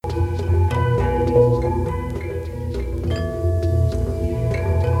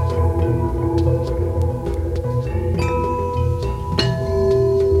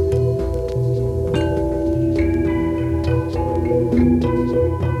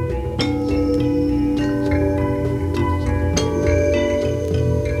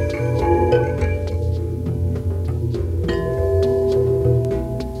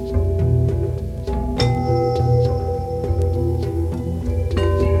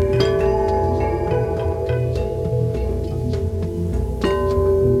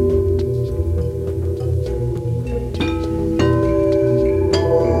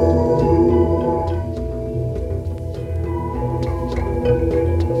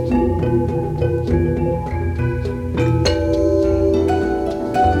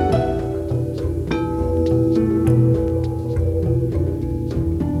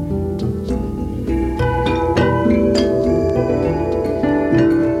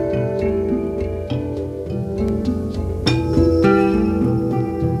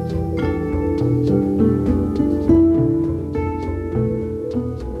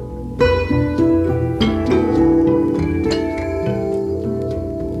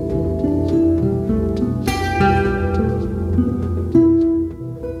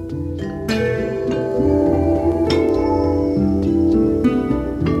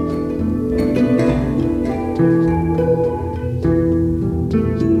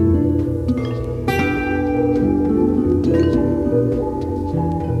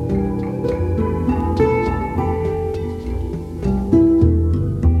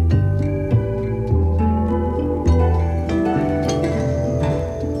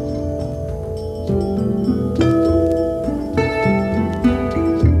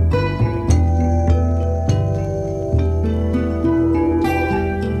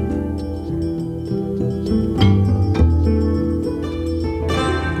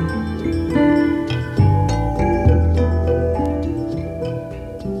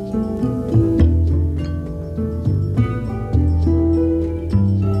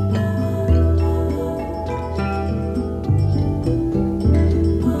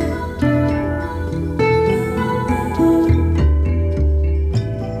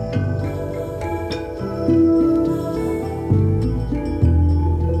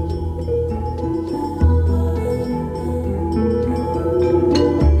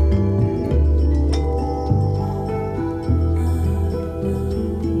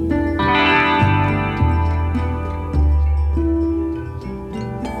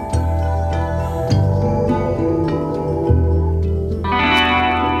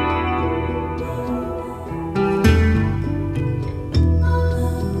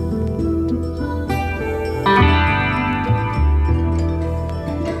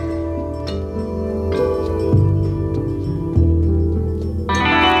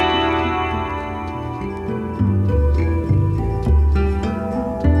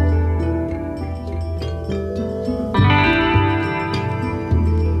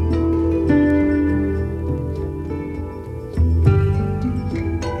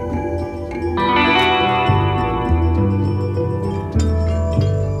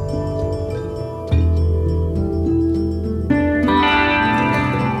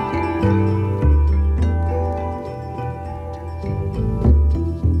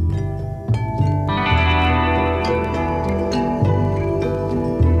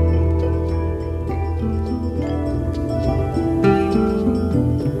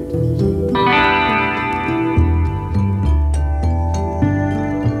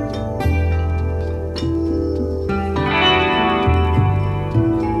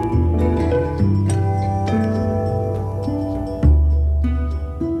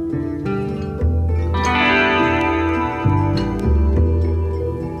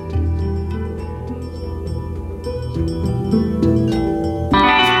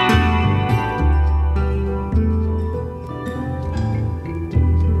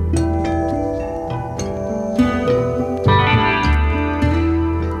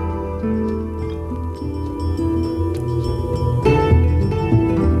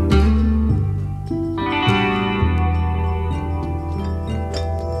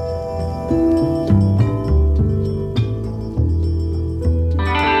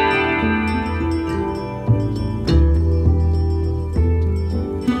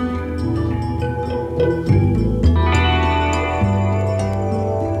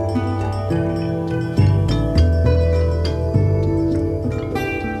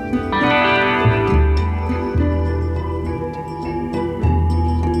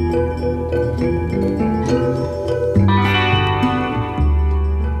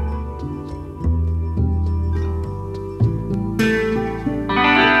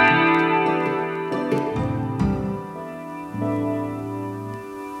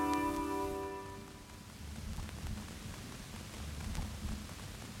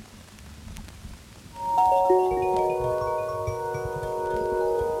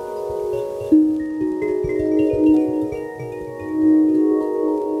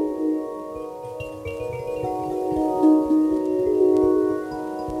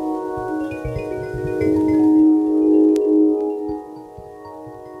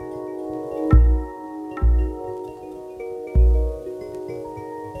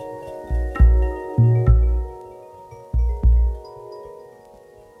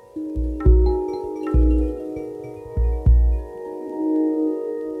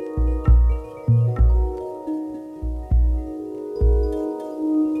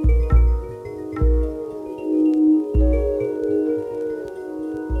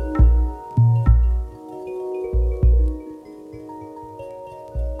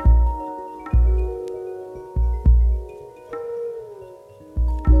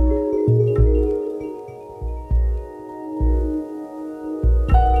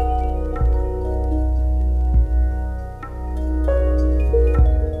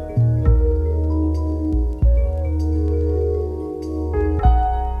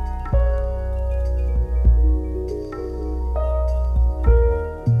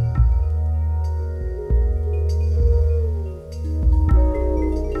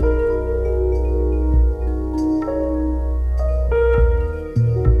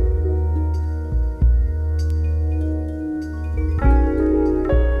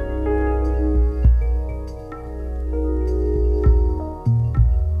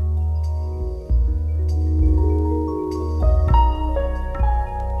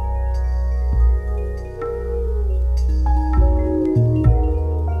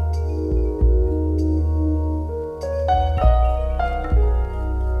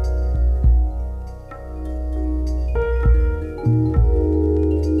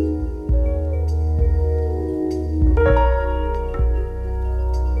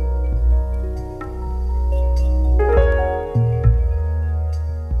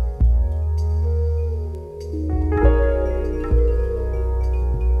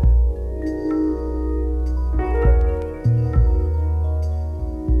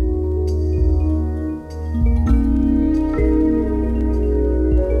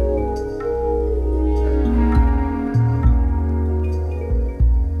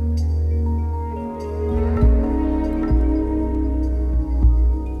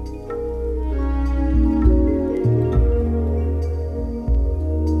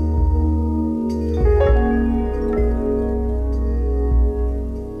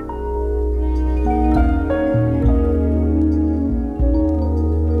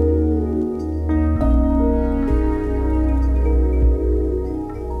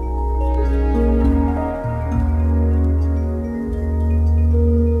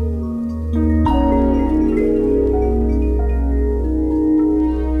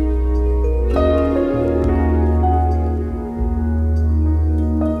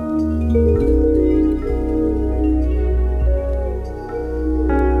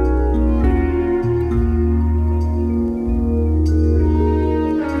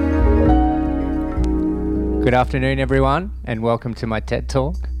Good afternoon, everyone, and welcome to my TED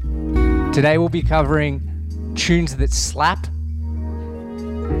Talk. Today we'll be covering tunes that slap,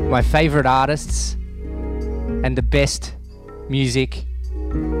 my favourite artists, and the best music,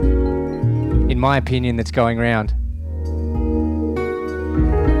 in my opinion, that's going around.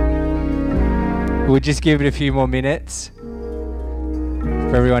 We'll just give it a few more minutes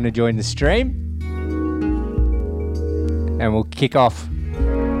for everyone to join the stream, and we'll kick off.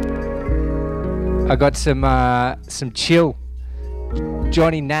 I got some chill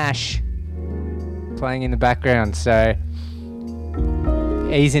Johnny Nash playing in the background, so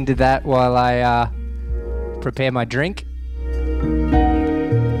ease into that while I prepare my drink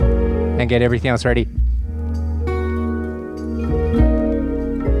and get everything else ready.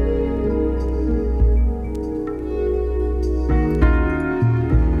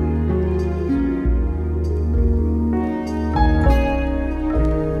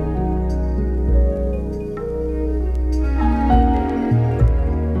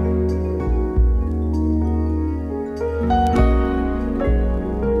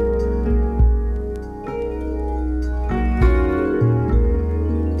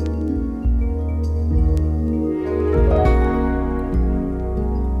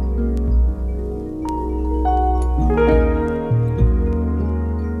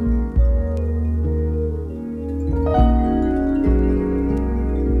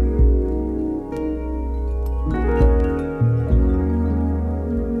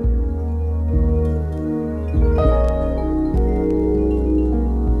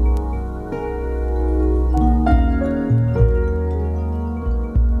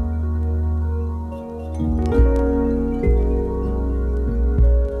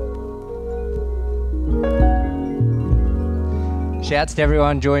 Shouts to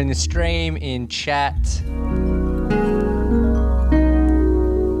everyone joining the stream in chat.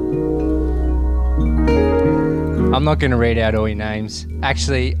 I'm not going to read out all your names.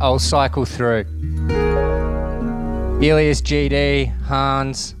 Actually, I'll cycle through. Elias, GD,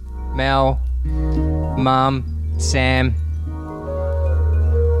 Hans, Mel, Mum, Sam,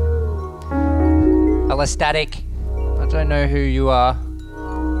 Alastatic. I don't know who you are.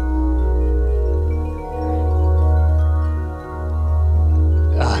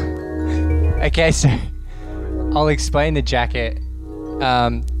 Okay, so I'll explain the jacket.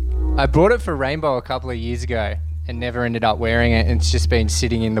 I brought it for Rainbow a couple of years ago and never ended up wearing it, and it's just been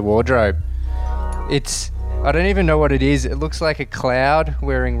sitting in the wardrobe. I don't even know what it is. It looks like a cloud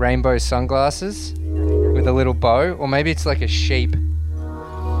wearing rainbow sunglasses with a little bow, or maybe it's like a sheep.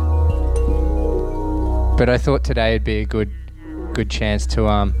 But I thought today would be a good chance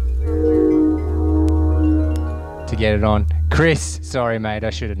to get it on. Chris, sorry mate,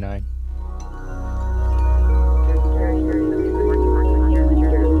 I should have known.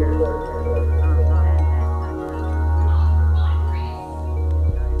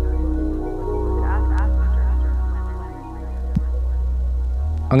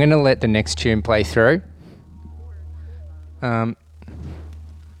 I'm going to let the next tune play through. I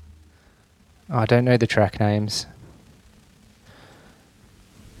don't know the track names.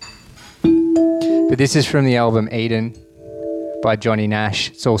 But this is from the album Eden by Johnny Nash.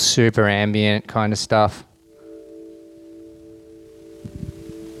 It's all super ambient kind of stuff.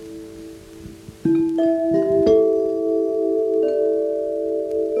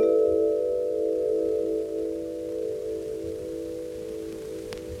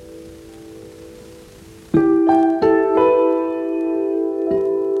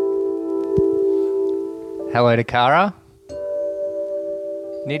 Hello to Kara.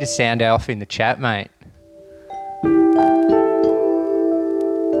 Need a sound off in the chat, mate.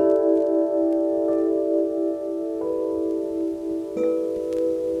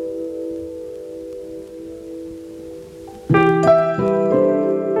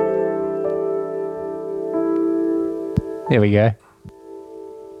 There we go.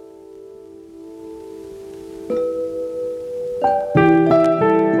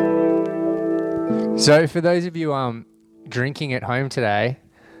 So for those of you drinking at home today,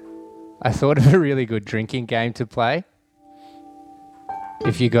 I thought of a really good drinking game to play.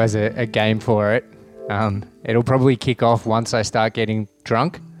 If you guys are game for it, it'll probably kick off once I start getting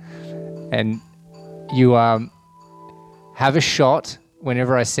drunk. And you have a shot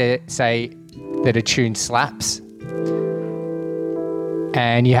whenever I say that a tune slaps.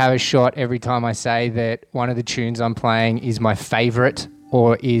 And you have a shot every time I say that one of the tunes I'm playing is my favourite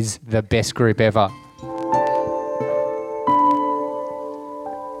or is the best group ever.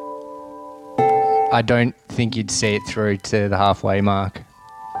 I don't think you'd see it through to the halfway mark.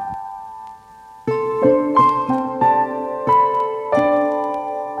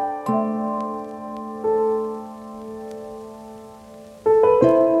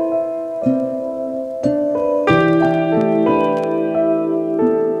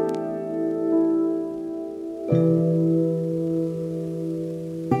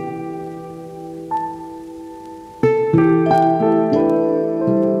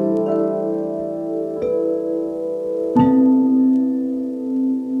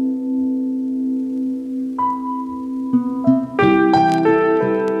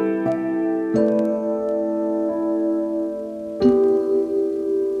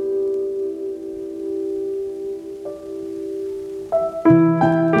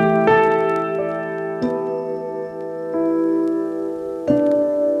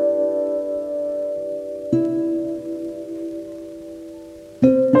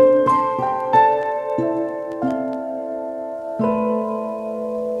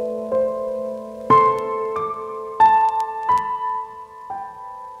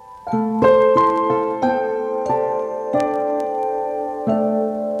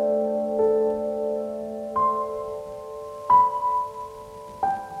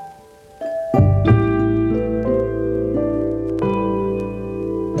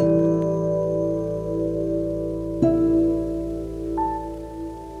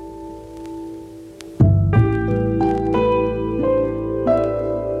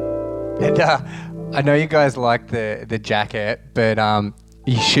 I know you guys like the jacket, but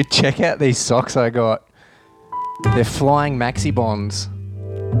you should check out these socks I got. They're flying Maxi Bonds.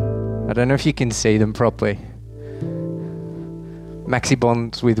 I don't know if you can see them properly. Maxi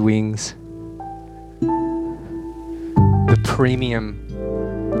Bonds with wings. The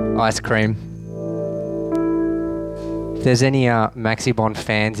premium ice cream. If there's any Maxi Bond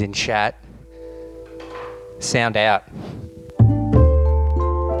fans in chat, sound out.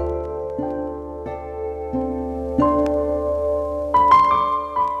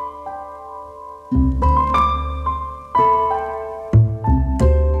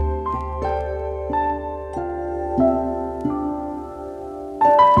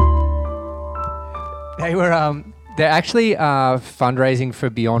 They're actually fundraising for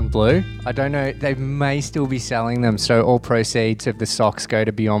Beyond Blue. I don't know, they may still be selling them, so all proceeds of the socks go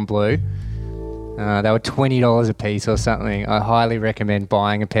to Beyond Blue. They were $20 a piece or something. I highly recommend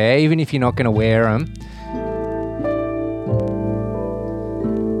buying a pair, even if you're not going to wear them.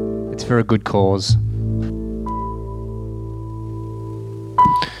 It's for a good cause.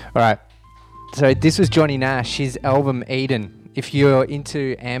 All right, so this was Johnny Nash, his album Eden. If you're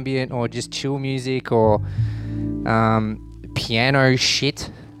into ambient or just chill music or piano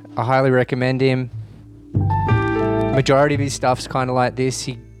shit, I highly recommend him. Majority of his stuff's kind of like this.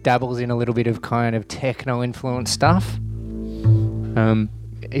 He dabbles in a little bit of kind of techno influenced stuff.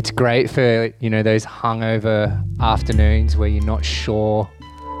 It's great for, those hungover afternoons where you're not sure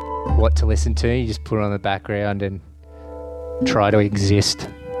what to listen to. You just put it on the background and try to exist.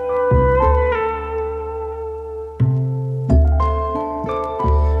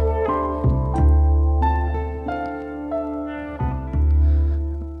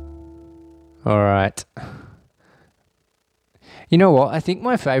 All right. You know what? I think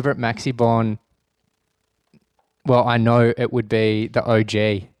my favorite Maxi Bond, well, I know it would be the OG.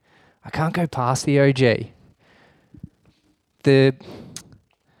 I can't go past the OG. The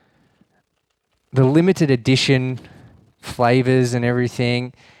limited edition flavors and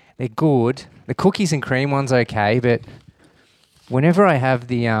everything, they're good. The cookies and cream one's okay, but whenever I have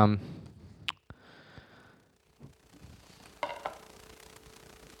the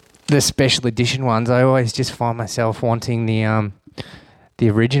special edition ones, I always just find myself wanting the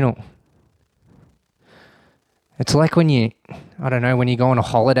original. It's like when you go on a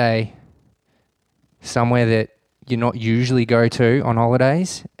holiday somewhere that you not usually go to on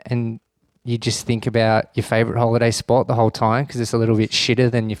holidays, and you just think about your favourite holiday spot the whole time because it's a little bit shitter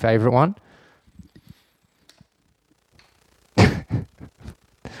than your favourite one.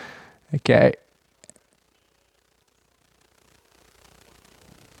 Okay.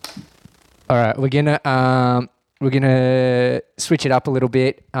 All right, we're gonna switch it up a little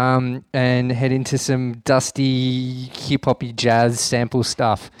bit and head into some dusty hip hoppy jazz sample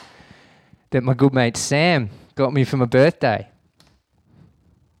stuff that my good mate Sam got me for my birthday.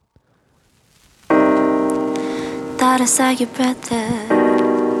 Thought I saw your brother.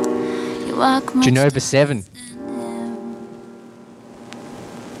 You walk much Genova 7.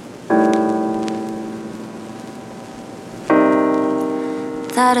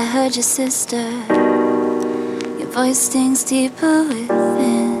 Thought I heard your sister. Your voice stings deeper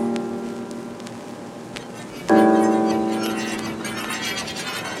within.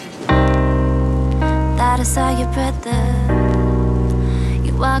 Thought I saw your brother.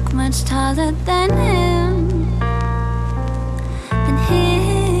 You walk much taller than him.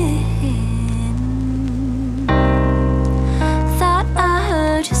 Thought I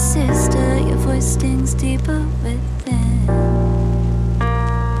heard your sister. Your voice stings deeper within.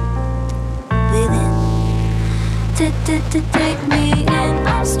 Take me in,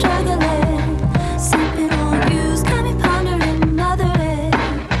 I'm struggling. Sipping on you's got me pondering, mothering.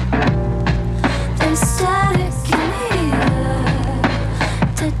 There's static in here.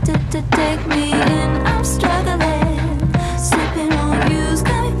 Take me in, I'm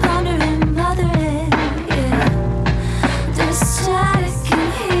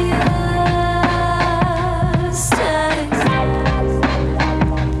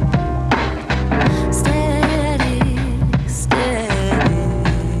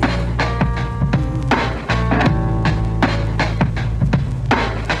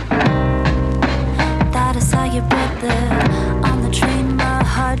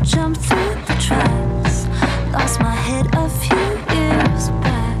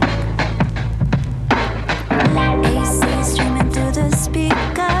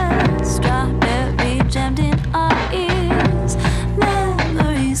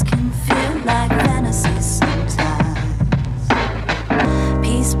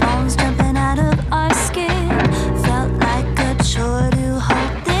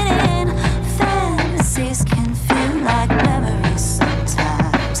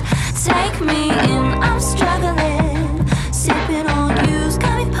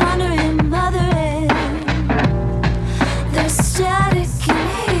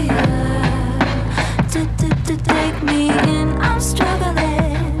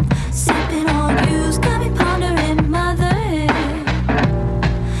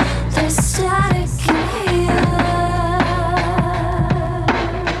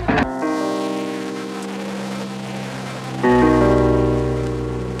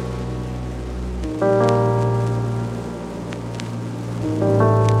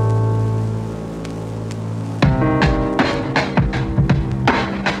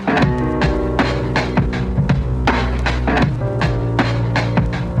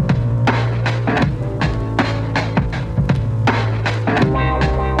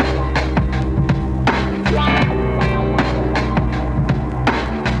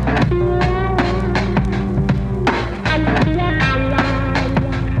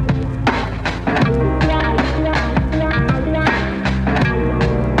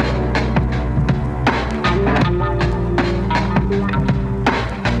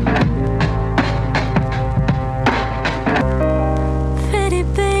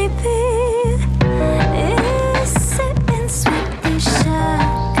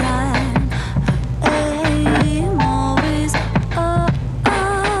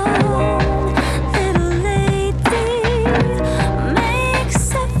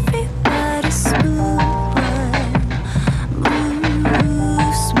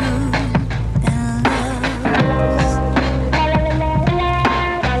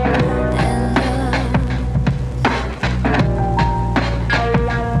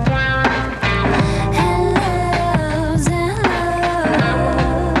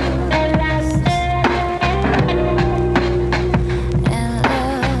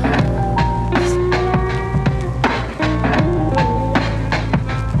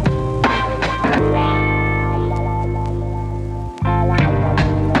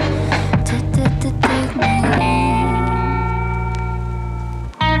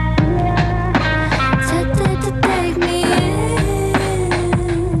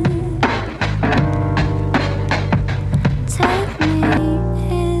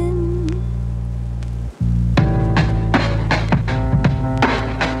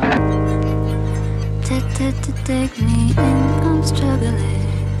take me in, I'm struggling.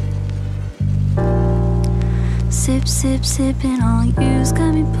 Sip, sip, sipping on you's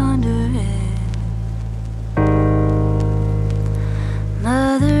got me pondering.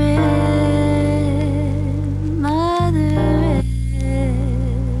 Mother Red, Mother Red.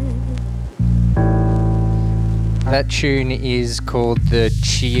 That tune is called the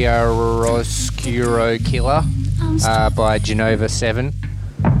Chiaroscuro Killer by Genova 7.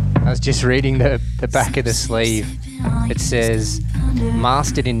 I was just reading the back of the sleeve. It says,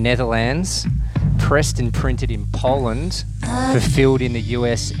 mastered in Netherlands, pressed and printed in Poland, fulfilled in the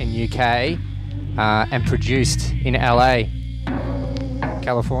US and UK, and produced in LA,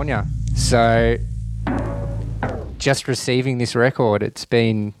 California. So, just receiving this record, it's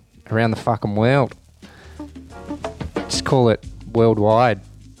been around the fucking world. Just call it worldwide.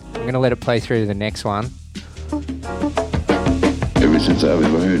 I'm going to let it play through to the next one. Ever since I've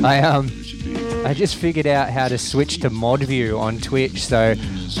ever heard I just figured out how to switch to mod view on Twitch so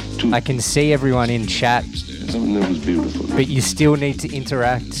I can see everyone in chat, something that was beautiful. but you still need to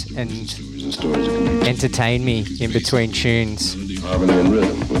interact and entertain me in between tunes. Harmony and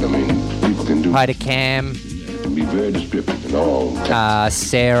rhythm, but I mean, people can do Hi to Cam, can be very descriptive in all.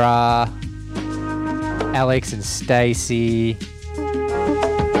 Sarah, Alex and Stacy,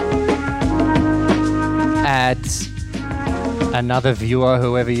 Ads, another viewer,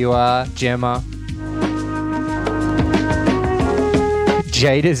 whoever you are, Gemma.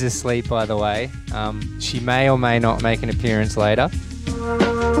 Jada's asleep, by the way. She may or may not make an appearance later.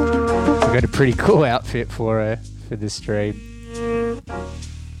 I've got a pretty cool outfit for her for the stream.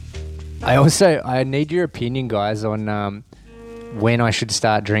 I need your opinion, guys, on when I should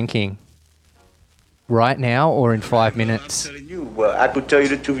start drinking. Right now or in 5 minutes? Well, I could tell you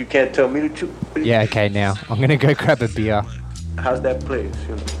the truth. You can't tell me the truth. Yeah, okay, now. I'm going to go grab a beer. How's that place?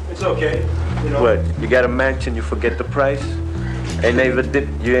 You know? It's okay. You know. What? You got a mansion, you forget the price? You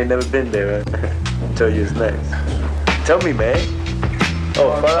ain't never been there, right? I tell you it's nice. Tell me, man.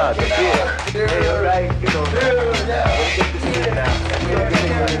 Oh, Farad, the beer. Hey, all right, you know. Let's get this in now.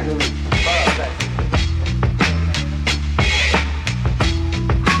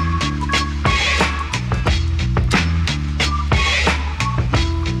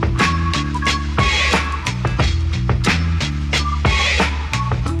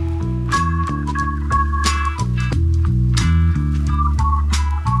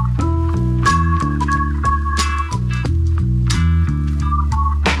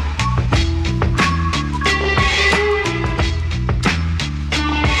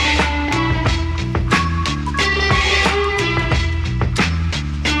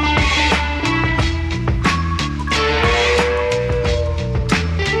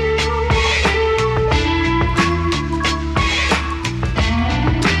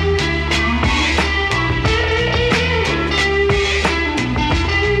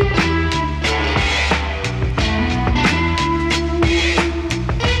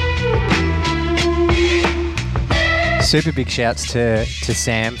 Super big shouts to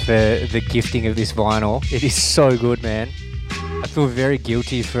Sam for the gifting of this vinyl. It is so good, man. I feel very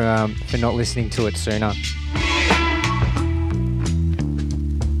guilty for not listening to it sooner.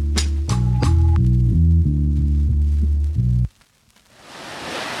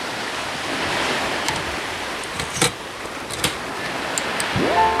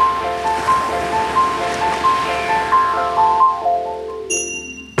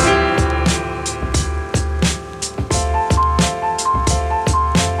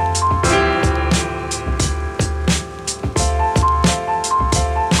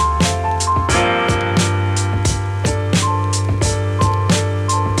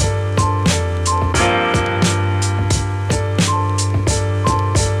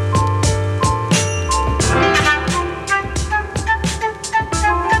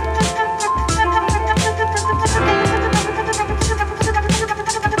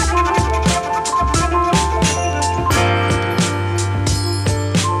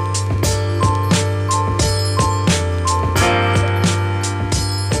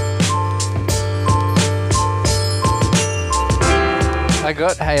 I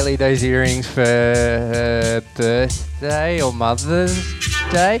got Hayley those earrings for her birthday or Mother's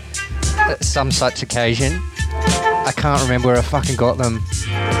Day, some such occasion. I can't remember where I fucking got them.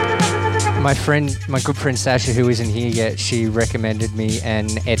 My good friend Sasha, who isn't here yet, she recommended me an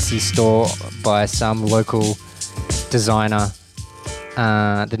Etsy store by some local designer.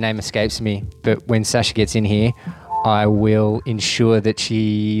 The name escapes me, but when Sasha gets in here, I will ensure that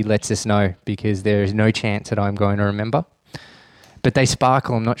she lets us know, because there is no chance that I'm going to remember. But they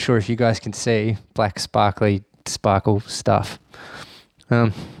sparkle. I'm not sure if you guys can see black sparkly sparkle stuff. All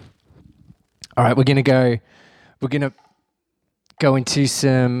right, we're going to go We're going to go into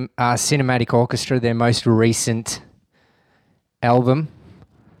some Cinematic Orchestra, their most recent album.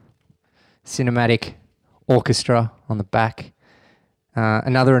 Cinematic Orchestra on the back.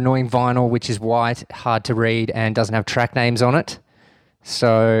 Another annoying vinyl, which is white, hard to read, and doesn't have track names on it.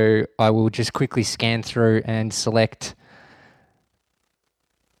 So I will just quickly scan through and select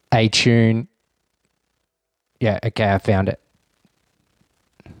a tune. Yeah, okay, I found it.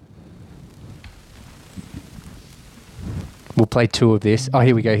 We'll play 2 of this. Oh,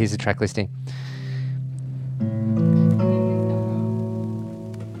 here we go. Here's the track listing.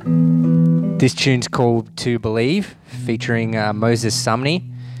 This tune's called To Believe, featuring Moses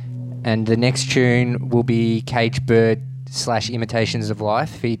Sumney. And the next tune will be Cage Bird / Imitations of Life,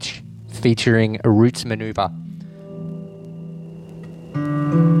 featuring a Roots Maneuver.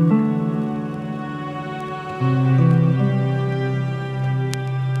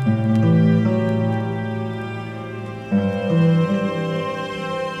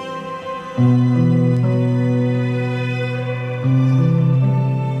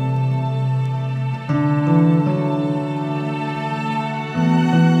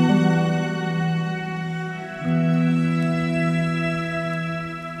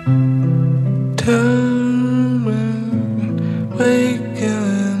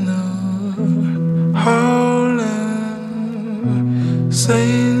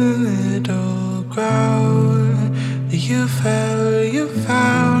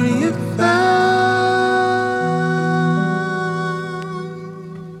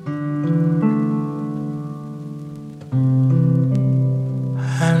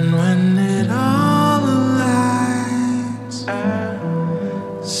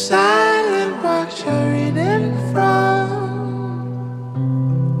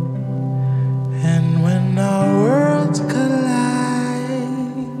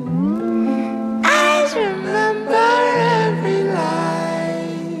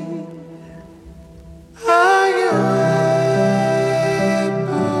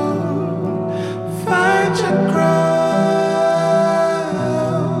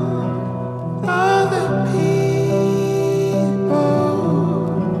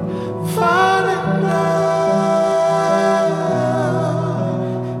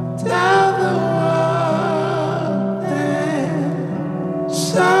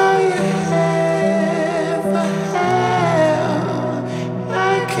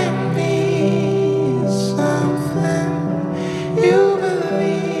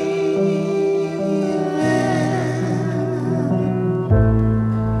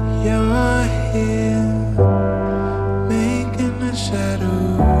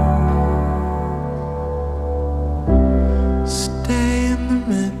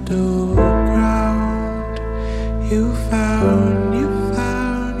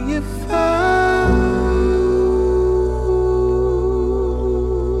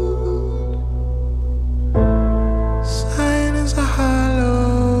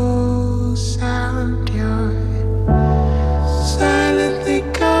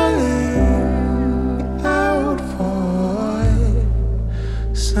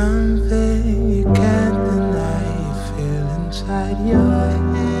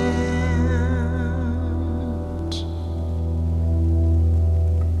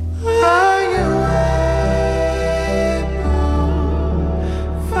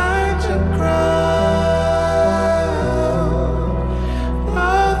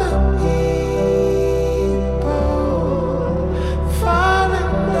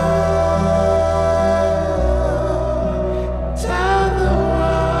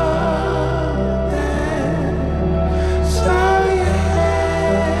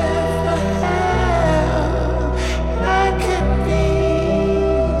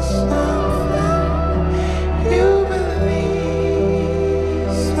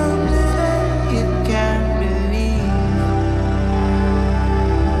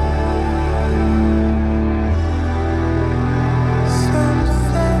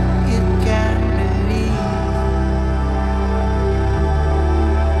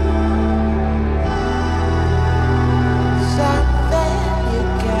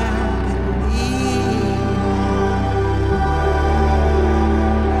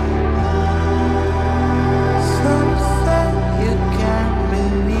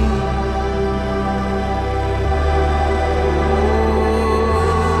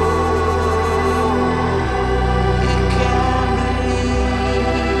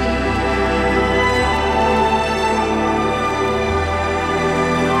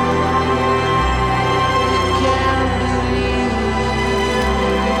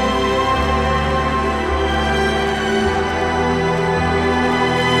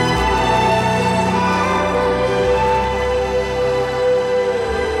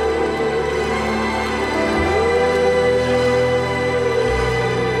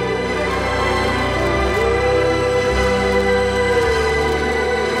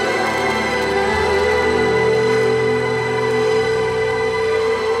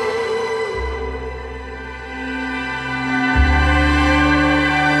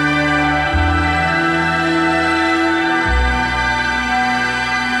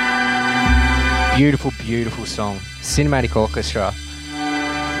 Beautiful, beautiful song. Cinematic Orchestra.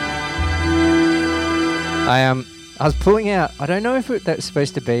 I was pulling out, I don't know if that's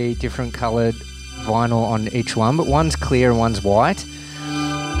supposed to be different coloured vinyl on each one, but one's clear and one's white.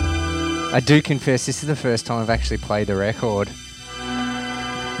 I do confess this is the first time I've actually played the record.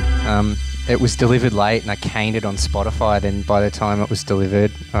 It was delivered late and I caned it on Spotify, then by the time it was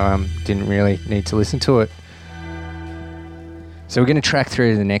delivered, didn't really need to listen to it. So we're going to track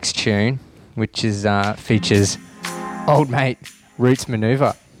through to the next tune, which is features old mate Roots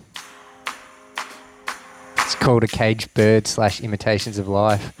Maneuver. It's called A Caged Bird / Imitations of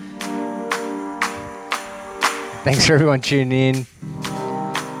Life. Thanks for everyone tuning in.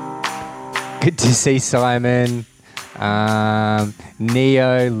 Good to see Simon,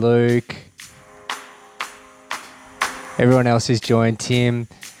 Neo, Luke, everyone else who's joined, Tim,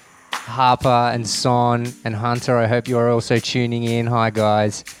 Harper and Son and Hunter. I hope you are also tuning in. Hi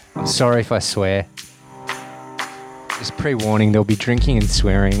guys. I'm sorry if I swear. Just pre-warning, there'll be drinking and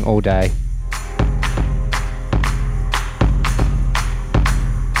swearing all day.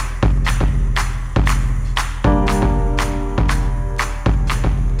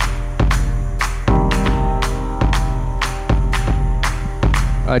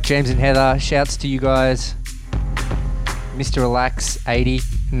 James and Heather, shouts to you guys. Mr. Relax 80,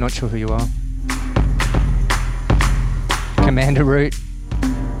 I'm not sure who you are. Commander Root,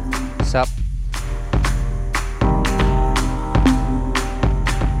 what's up?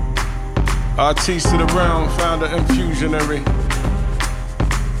 Artiste of the realm, founder and fusionary.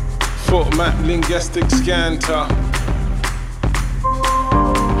 Foot map, linguistic scanter.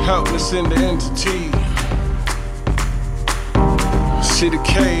 Helpless in the entity. See the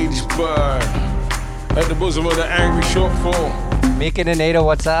caged bird at the bosom of the angry shortfall. Mick and Anita,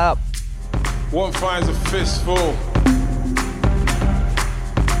 what's up? One finds a fistful.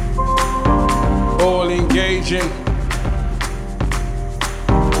 All engaging.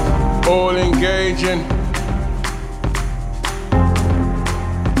 All engaging.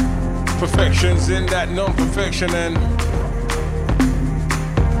 Perfections in that non-perfection and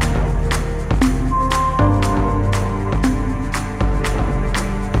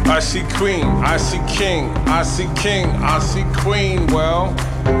I see queen, I see king, I see king, I see queen. Well,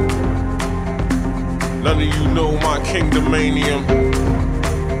 none of you know my kingdomanium.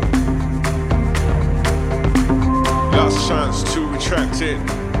 Last chance to retract it.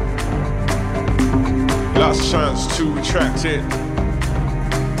 Last chance to retract it.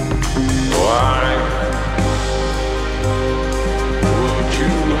 Why would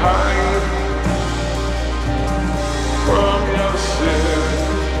you hide from yourself?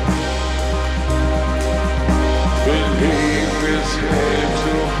 Believe is here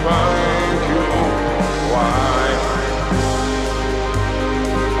to find you. Why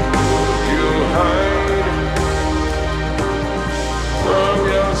would you hide from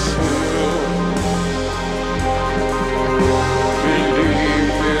yourself?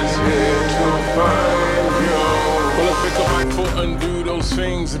 Believe is here to find you. Well, I pick up my foot and do those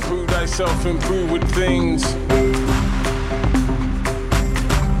things. Improve thyself, improve with things.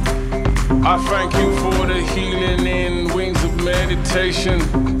 I thank you for the healing in wings of meditation.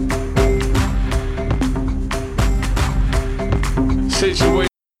 Situation.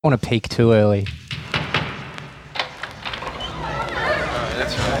 I want to peak too early.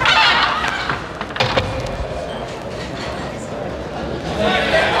 That's right.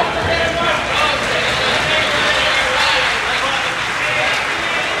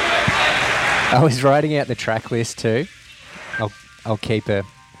 I was writing out the track list too. I'll keep a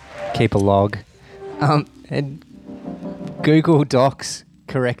log. And Google Docs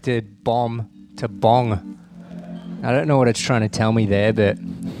corrected bomb to bong. I don't know what it's trying to tell me there, but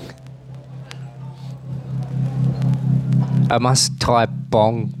I must type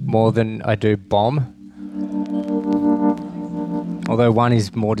bong more than I do bomb. Although one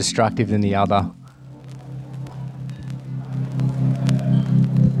is more destructive than the other.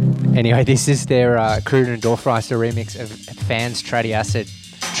 Anyway, this is their Cruden and Dorfreister remix of Fans Fatty Acid.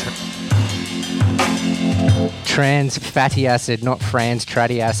 Trans fatty acid, not Franz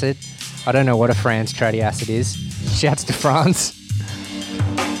Tratty Acid. I don't know what a Franz Tratty Acid is. Shouts to France.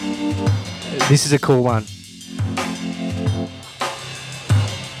 This is a cool one.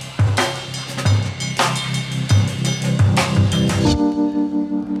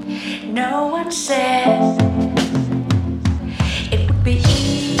 No one said it would be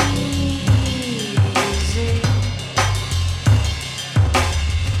easy.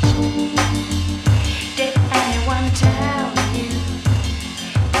 Did anyone tell you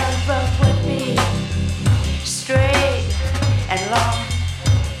the road would be straight and long?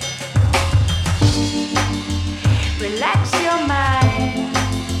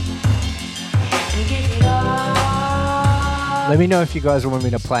 Let me know if you guys want me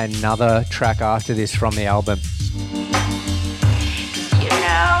to play another track after this from the album. You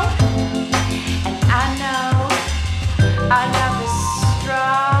know, and I know our love is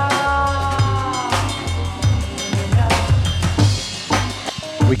strong. You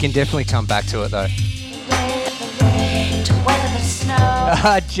know, We can definitely come back to it though. to weather the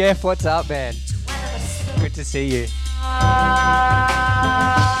snow, Jeff, what's up, man? to weather the snow. Good to see you.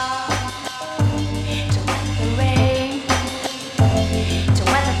 To weather the rain, to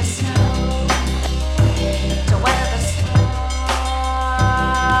weather the snow, to weather the snow.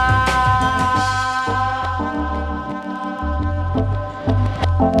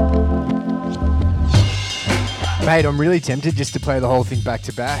 Mate, I'm really tempted just to play the whole thing back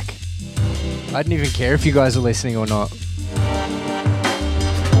to back. I didn't even care if you guys are listening or not.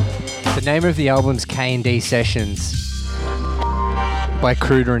 The name of the album's K&D Sessions by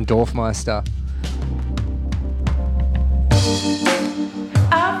Kruder and Dorfmeister.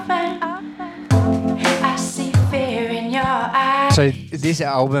 Often, I see fear in your eyes. So this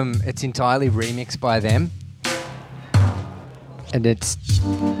album, it's entirely remixed by them, and it's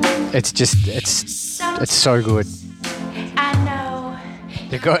so good. I know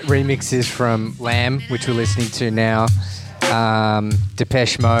They've got remixes from Lamb, which we're listening to now,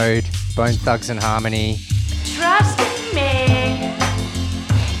 Depeche Mode, Bone Thugs and Harmony, trust in me,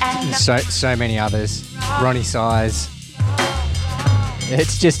 and and so many others. Ronnie Size.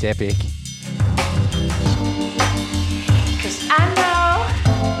 It's just epic. 'cause I know,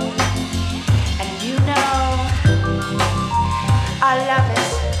 and you know, our love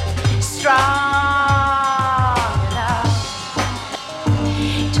is strong enough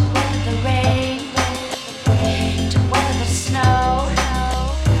to weather the rain, to weather the snow,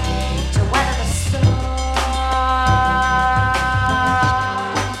 to weather the storm,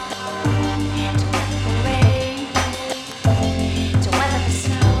 to weather the rain, to weather the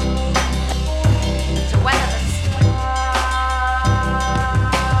snow, to weather the storm.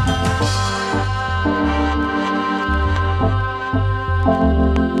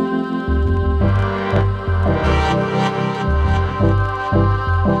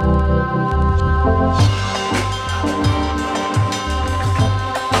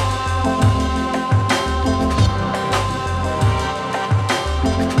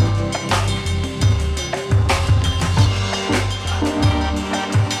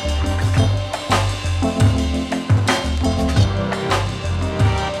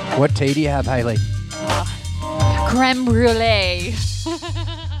 What tea do you have, Hayley? Creme brulee. It's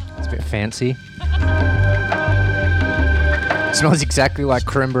a bit fancy. It smells exactly like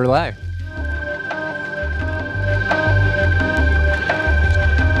creme brulee.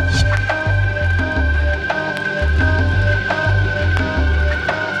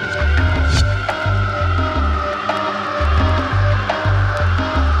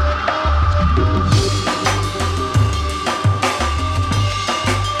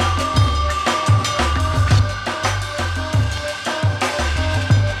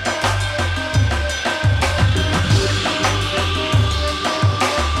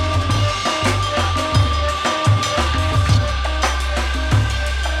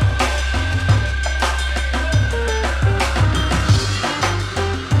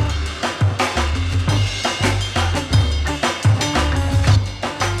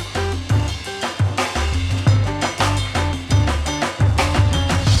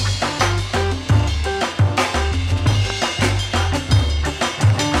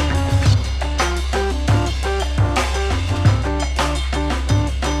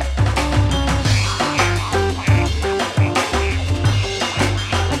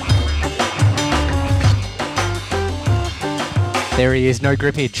 There he is, no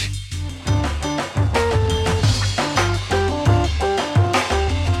grippage.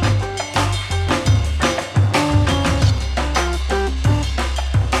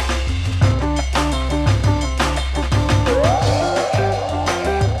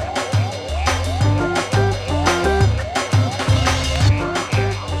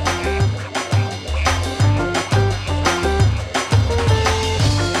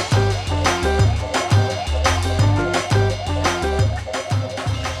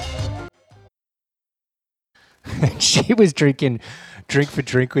 She was drinking drink for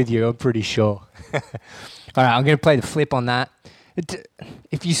drink with you, I'm pretty sure. All right, I'm going to play the flip on that.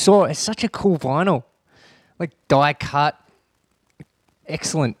 If you saw, it's such a cool vinyl. Like die cut.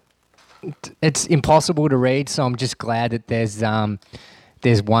 Excellent. It's impossible to read, so I'm just glad that there's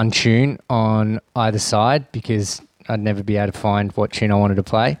one tune on either side because I'd never be able to find what tune I wanted to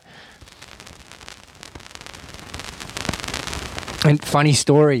play. And funny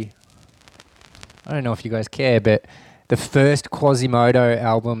story, I don't know if you guys care, but the first Quasimodo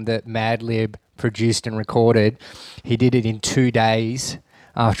album that Madlib produced and recorded. He did it in 2 days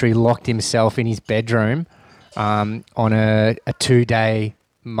after he locked himself in his bedroom on a 2-day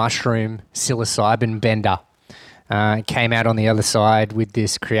mushroom psilocybin bender. Came out on the other side with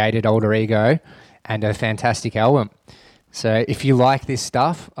this Created Alter Ego and a fantastic album. So if you like this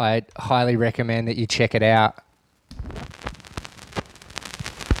stuff, I highly recommend that you check it out.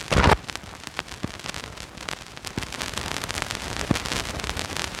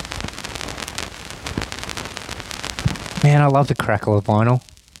 Man, I love the crackle of vinyl.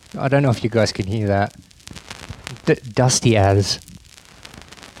 I don't know if you guys can hear that. Dusty as.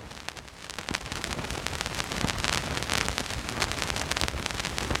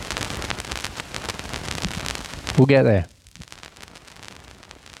 We'll get there.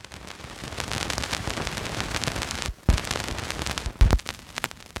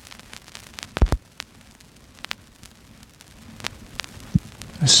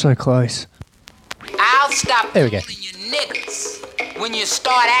 It's so close. I'll stop There we go. calling you niggas when you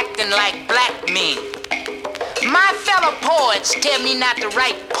start acting like black men. My fellow poets tell me not to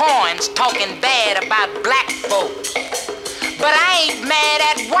write poems talking bad about black folks. But I ain't mad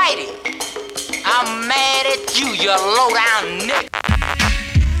at Whitey. I'm mad at you, you low-down nigga.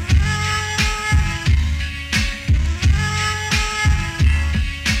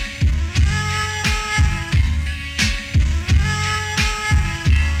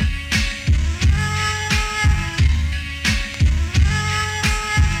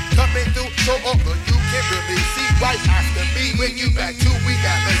 Coming through so over, you can really see right after me. When you back to, we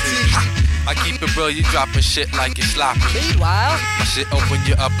got the tea. I keep it real, you dropping shit like it's sloppy. Meanwhile, My shit open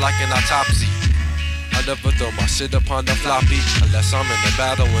you up like an autopsy. I never throw my shit upon the floppy unless I'm in a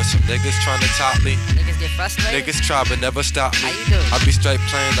battle with some niggas trying to top me. niggas get frustrated. Niggas try but never stop me. How you do? I be straight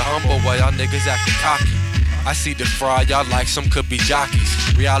playing the humble way, y'all niggas acting cocky. I see the fry, y'all like some could be jockeys.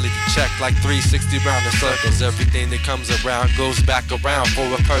 Reality check like 360 round in circles. Everything that comes around goes back around for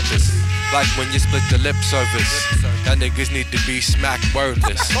a purpose. Like when you split the lip service. Y'all niggas need to be smacked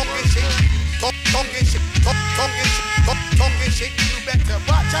wordless. Talking shit, talking shit, talking shit. You better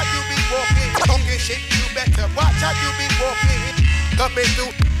watch how you be walking. Talking shit, you better watch how you be walking. Coming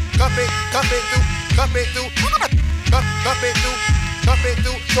through, coming through, coming through, coming through, coming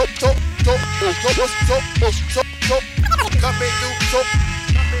through. So, coming through,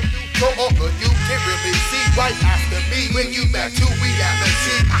 so over, you can really see right after me. When you back to, we got the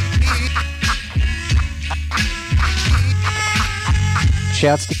tea.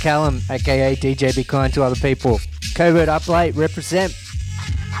 Shouts to Callum, aka DJ Be Kind to Other People. Covert Up Late, represent.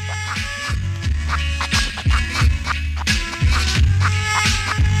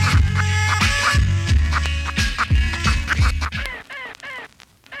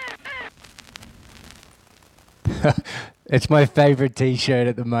 It's my favorite t-shirt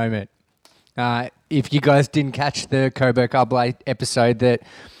at the moment. If you guys didn't catch the Coburg Up Late episode that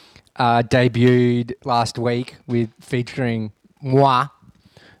debuted last week with featuring moi,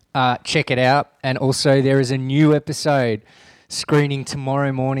 check it out. And also there is a new episode screening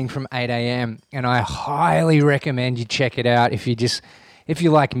tomorrow morning from 8 a.m. and I highly recommend you check it out if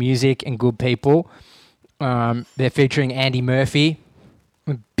you like music and good people. They're featuring Andy Murphy,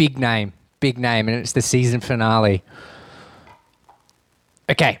 big name, and it's the season finale.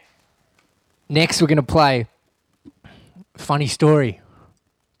 Okay, next we're going to play Funny Story.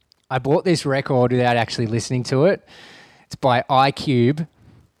 I bought this record without actually listening to it. It's by iCube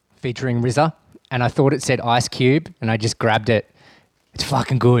featuring RZA, and I thought it said Ice Cube, and I just grabbed it. It's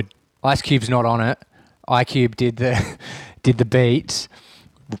fucking good. Ice Cube's not on it. iCube did the beats.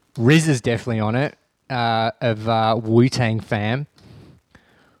 RZA's definitely on it, of Wu-Tang fam.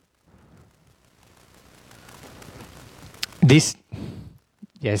 This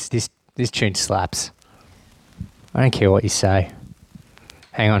tune slaps. I don't care what you say.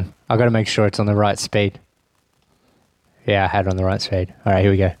 Hang on. I've got to make sure it's on the right speed. Yeah, I had it on the right speed. All right,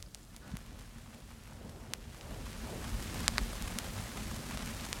 here we go.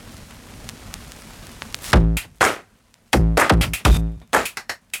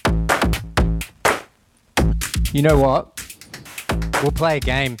 You know what? We'll play a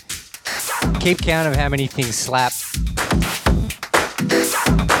game. Keep count of how many things slap.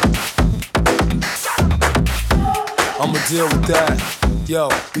 I'ma deal with that. Yo,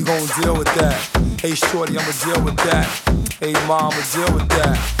 we gon' deal with that. Hey, shorty, I'ma deal with that. Hey, mom, I'ma deal with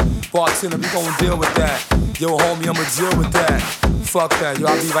that. Bartender, we gon' deal with that. Yo, homie, I'ma deal with that. Fuck that, yo,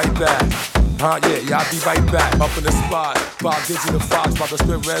 I'll be right back. Huh? Yeah, I'll be right back. Up in the spot. Bob Digi the Fox. About to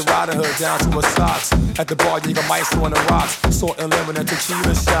strip Red Riding Hood down to her socks. At the bar, you got maestro on the rocks. Salt and lemon and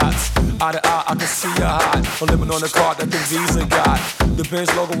tequila shots. Eye to eye, I can see you hot. No limit on the card that the Visa got. The Benz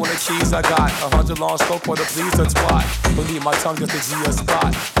logo on the keys I got. 100 long stroke for the please a twat. Believe my tongue just a G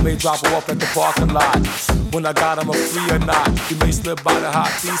spot. I may drop her off at the parking lot. When I got him a free or not. You may slip by the hot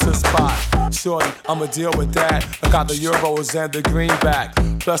pizza spot. Shorty, I'ma deal with that. I got the euros and the greenback.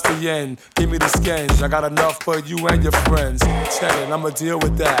 Plus the yen, give me the skins. I got enough for you and your friends. Check it, I'ma deal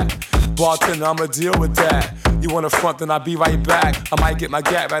with that. Bartender, I'ma deal with that. You wanna front, then I'll be right back. I might get my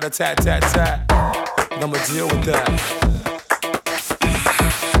gat right a tat tat tat. And I'ma deal with that.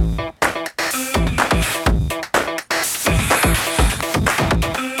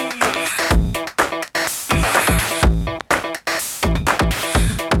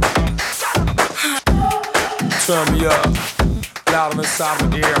 Turn me up, louder inside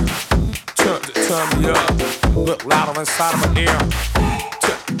my ear. Turn me up, look louder inside of my ear.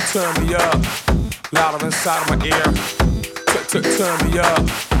 Turn me up, louder inside of my ear. Turn me up,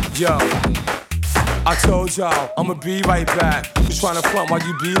 yo. I told y'all, I'ma be right back. You tryna front while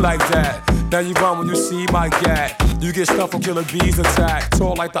you be like that. Now you run when you see my gat. You get stuff from Killer Bees attack.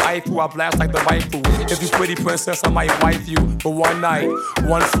 Tall like the Eiffel, I blast like the rifle. If you pretty princess, I might wife you. For one night,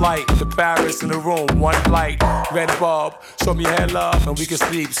 one flight to Paris in the room, one flight. Red bulb, show me head love, and we can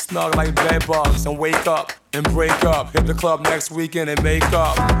sleep snug like bed bugs and wake up and break up. Hit the club next weekend and make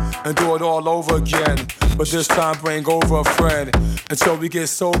up and do it all over again. But this time bring over a friend until we get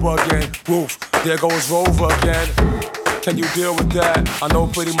sober again. Woof, there goes Rover again. Can you deal with that? I know,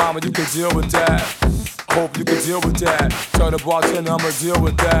 pretty mama, you can deal with that. Hope you can deal with that. Tell the bartender I'ma deal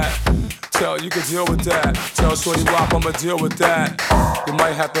with that. Tell you can deal with that. Tell Shorty Wop I'ma deal with that. You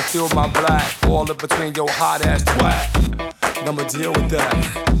might have to feel my black all in between your hot ass twat. And I'ma deal with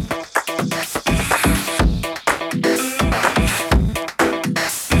that.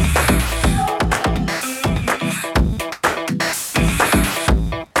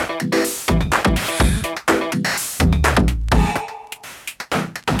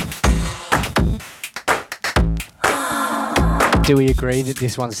 Do we agree that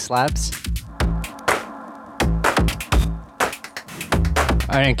this one slaps?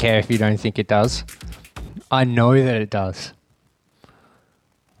 I don't care if you don't think it does. I know that it does.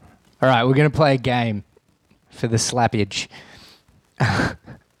 All right, we're going to play a game for the slappage.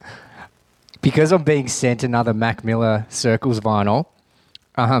 Because I'm being sent another Mac Miller Circles vinyl,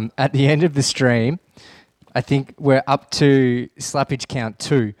 at the end of the stream, I think we're up to slappage count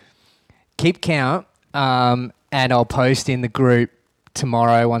 2. Keep count. And I'll post in the group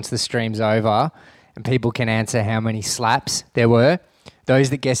tomorrow once the stream's over and people can answer how many slaps there were. Those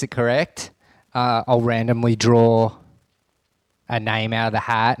that guess it correct, I'll randomly draw a name out of the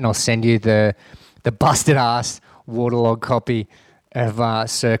hat and I'll send you the busted ass waterlogged copy of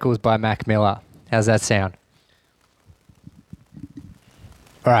Circles by Mac Miller. How's that sound?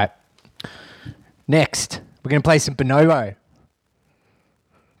 All right. Next, we're going to play some Bonobo.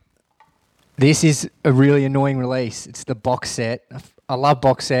 This is a really annoying release. It's the box set. I love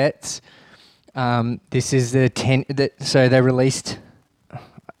box sets. This is the 10. So they released.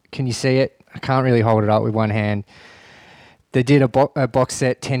 Can you see it? I can't really hold it up with one hand. They did a box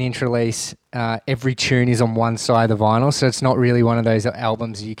set 10-inch release. Every tune is on one side of the vinyl, so it's not really one of those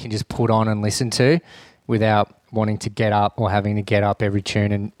albums you can just put on and listen to without wanting to get up or having to get up every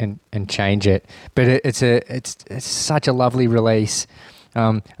tune and change it. But it's such a lovely release.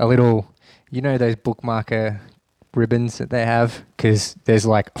 A little. You know those bookmarker ribbons that they have? Because there's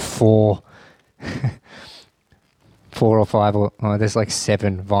like 4 or 5, or there's like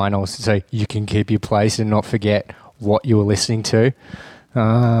 7 vinyls, so you can keep your place and not forget what you were listening to.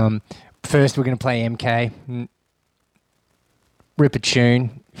 First, we're going to play MK. Rip a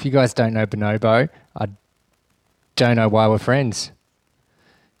tune. If you guys don't know Bonobo, I don't know why we're friends.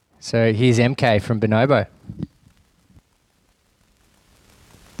 So here's MK from Bonobo.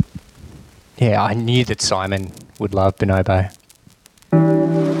 Yeah, I knew that Simon would love Bonobo.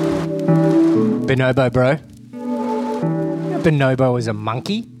 Bonobo, bro. You know Bonobo is a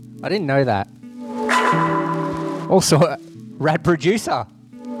monkey? I didn't know that. Also, a rad producer.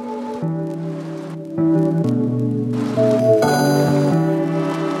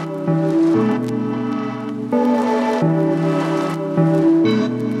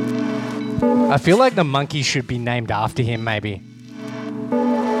 I feel like the monkey should be named after him, maybe.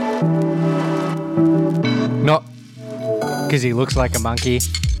 Not because he looks like a monkey.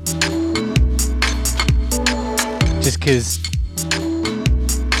 Just because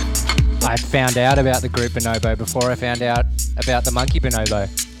I found out about the group Bonobo before I found out about the monkey Bonobo.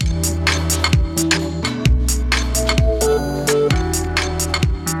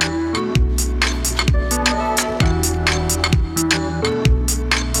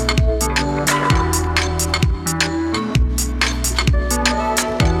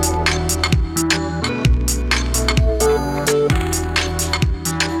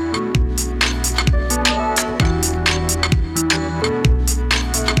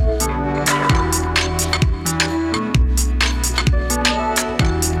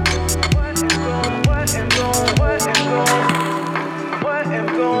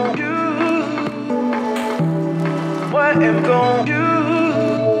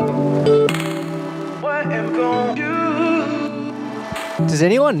 Does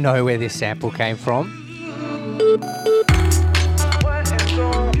anyone know where this sample came from?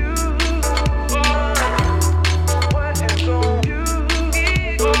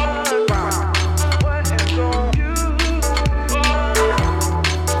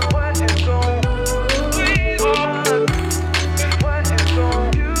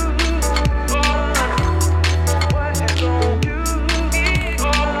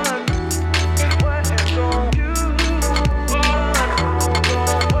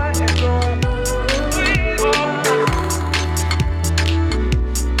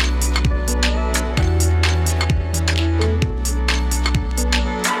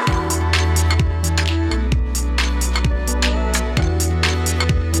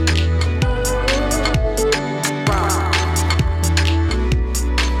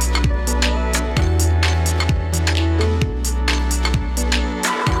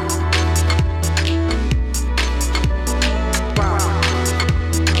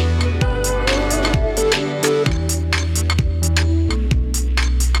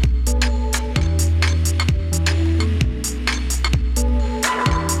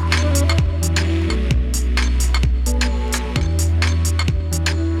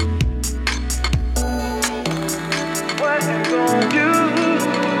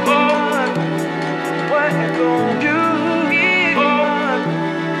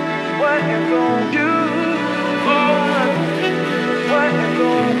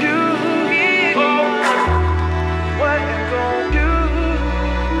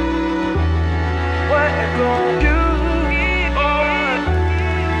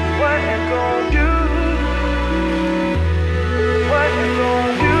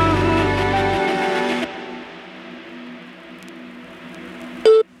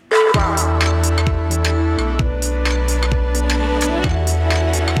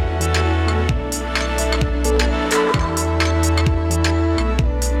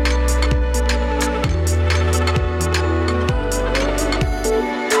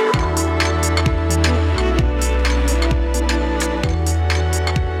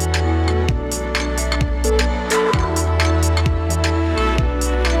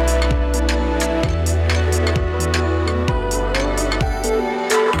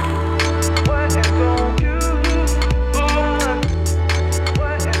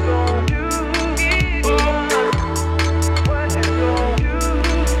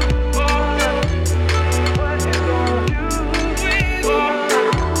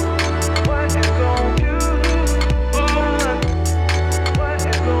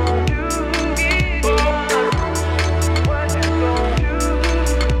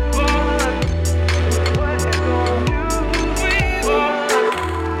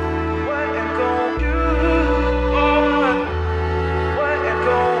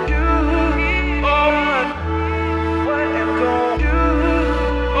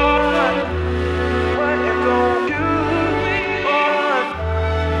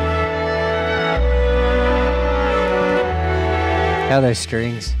 How are those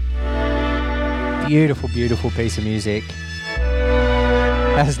strings? Beautiful, beautiful piece of music.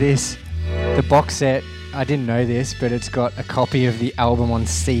 How's this? The box set, I didn't know this, but it's got a copy of the album on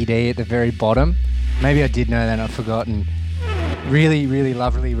CD at the very bottom. Maybe I did know that and I've forgotten. Really, really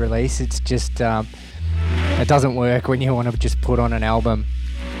lovely release. It's just, it doesn't work when you want to just put on an album.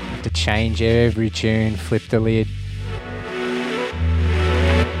 You have to change every tune, flip the lid.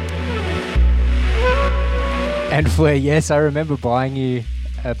 And Fleur, yes, I remember buying you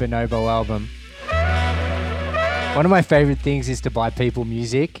a Bonobo album. One of my favourite things is to buy people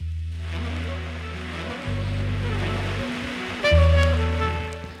music.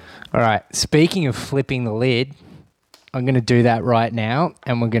 Alright, speaking of flipping the lid, I'm going to do that right now,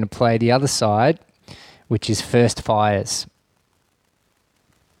 and we're going to play the other side, which is First Fires.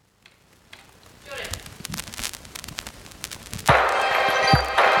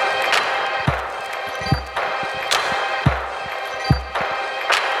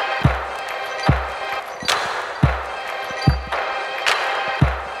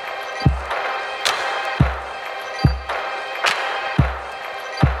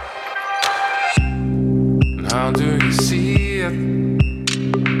 How do you see it?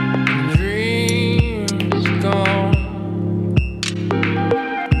 Dreams gone,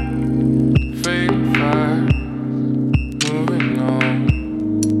 fading fire, moving on.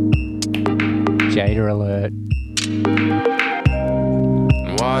 Jada alert.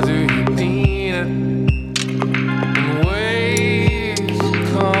 Why do you need it? And waves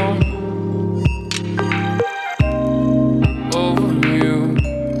come over you,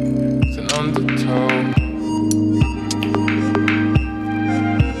 it's an undertow.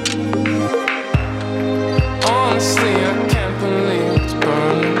 Honestly, I can't believe it's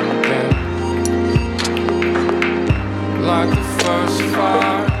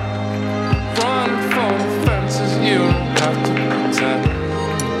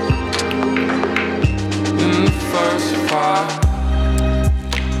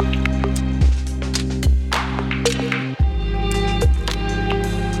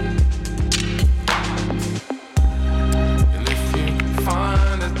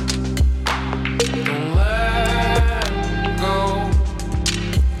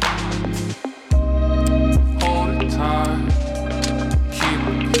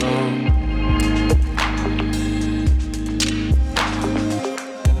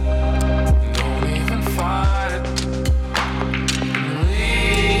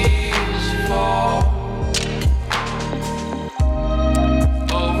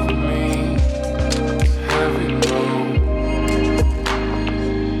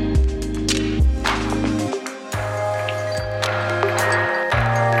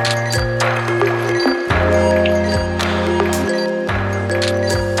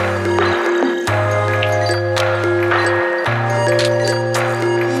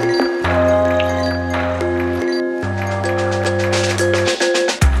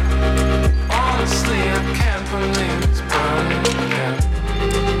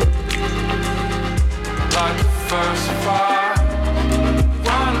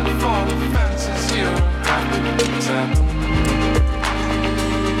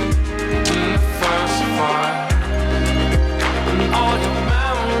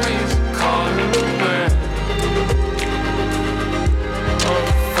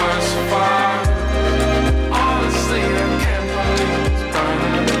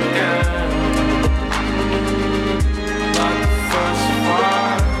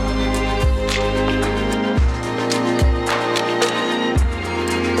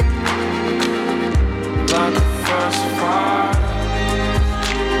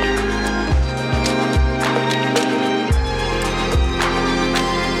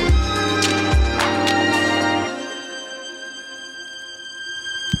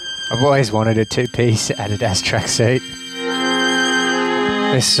I've always wanted a two-piece Adidas tracksuit.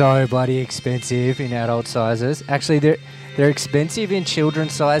 They're so bloody expensive in adult sizes. Actually, they're expensive in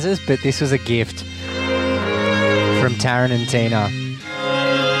children's sizes, but this was a gift from Taryn and Tina.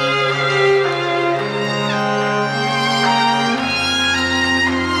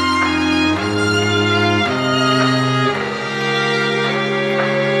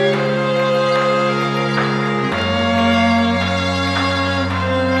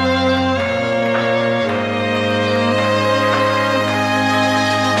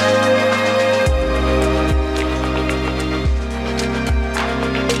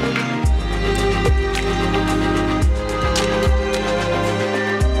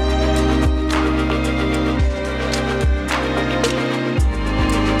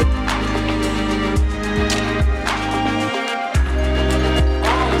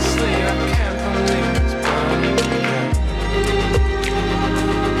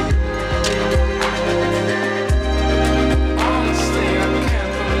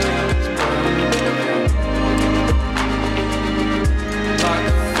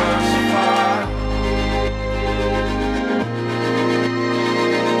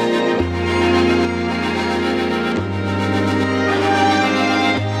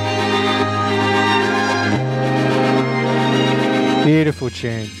 Beautiful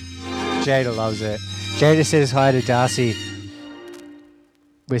tune. Jada loves it. Jada says hi to Darcy.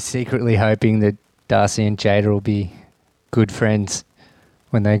 We're secretly hoping that Darcy and Jada will be good friends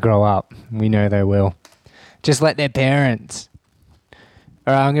when they grow up. We know they will. Just like their parents.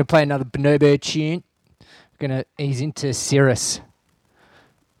 Alright, I'm going to play another Bonobo tune. I'm going to ease into Cirrus.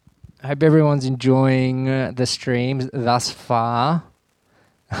 I hope everyone's enjoying the streams thus far.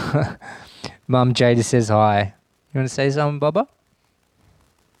 Mum Jada says hi. You want to say something, Bubba?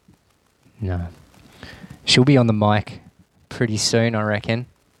 No. She'll be on the mic pretty soon, I reckon.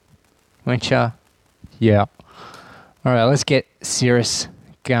 Won't ya? Yeah. Alright, let's get Cirrus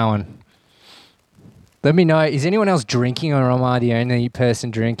going. Let me know, is anyone else drinking or am I the only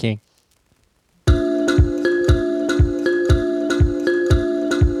person drinking?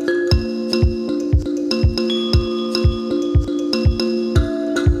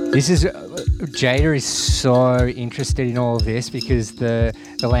 This is... Jada is so interested in all of this because the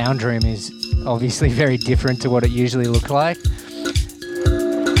lounge room is obviously very different to what it usually looked like.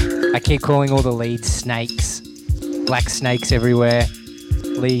 I keep calling all the leads snakes. Black snakes everywhere.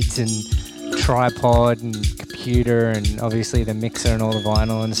 Leads and tripod and computer and obviously the mixer and all the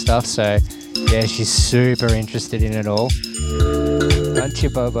vinyl and stuff. So yeah, she's super interested in it all. Aren't you,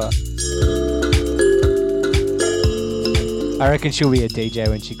 Boba? I reckon she'll be a DJ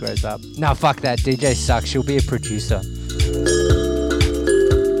when she grows up. No, fuck that. DJ sucks. She'll be a producer.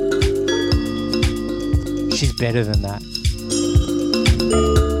 She's better than that.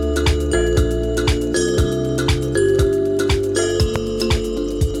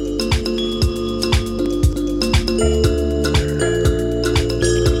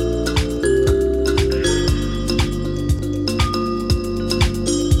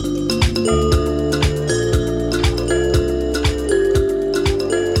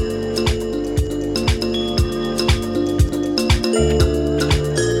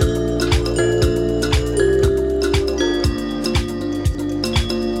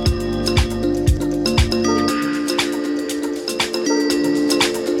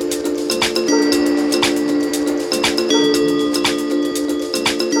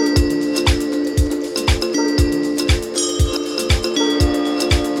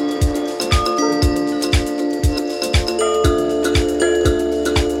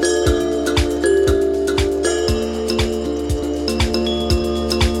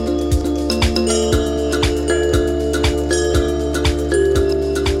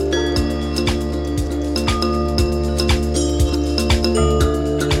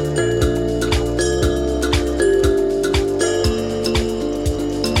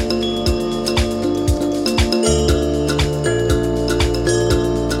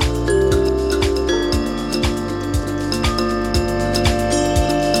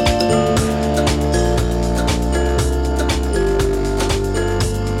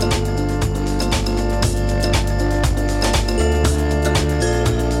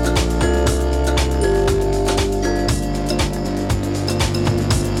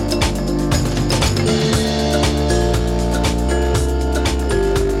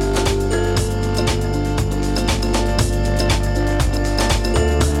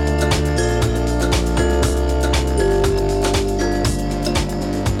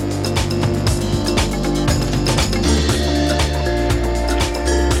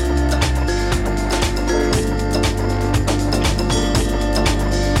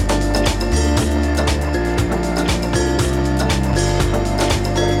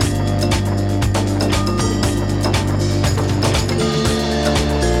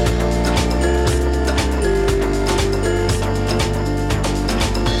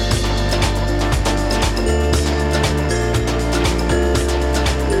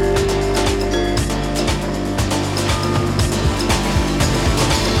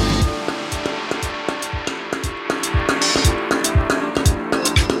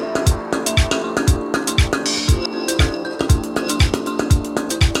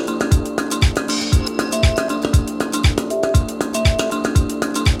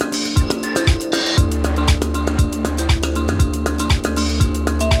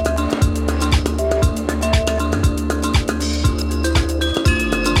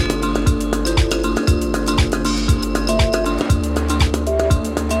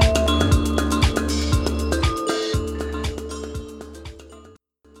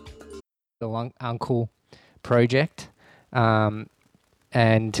 Uncle project.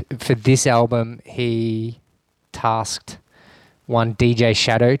 And for this album, he tasked one DJ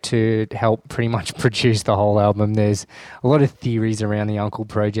Shadow to help pretty much produce the whole album. There's a lot of theories around the Uncle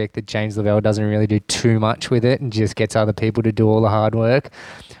project that James Lavelle doesn't really do too much with it and just gets other people to do all the hard work.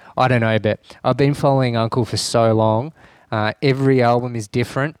 I don't know, but I've been following Uncle for so long. Every album is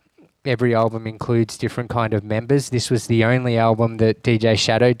different. Every album includes different kind of members. This was the only album that DJ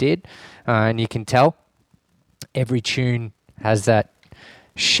Shadow did, and you can tell every tune has that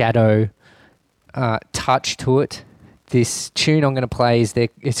Shadow touch to it. This tune I'm going to play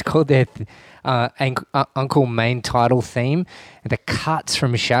it's called their Uncle main title theme. The cuts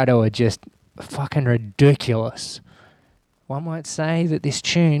from Shadow are just fucking ridiculous. One might say that this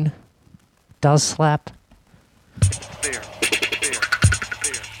tune does slap.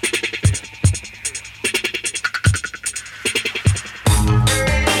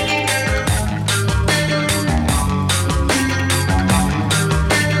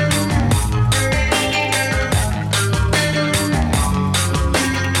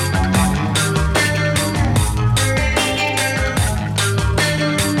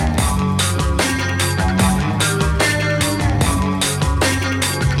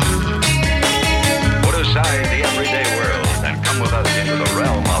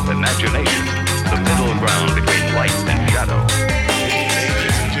 Imagination, the middle ground between light and shadow.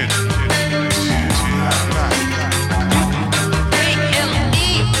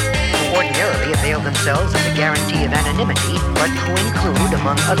 Who ordinarily avail themselves of the guarantee of anonymity, but who include,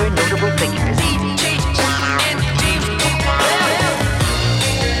 among other notable figures,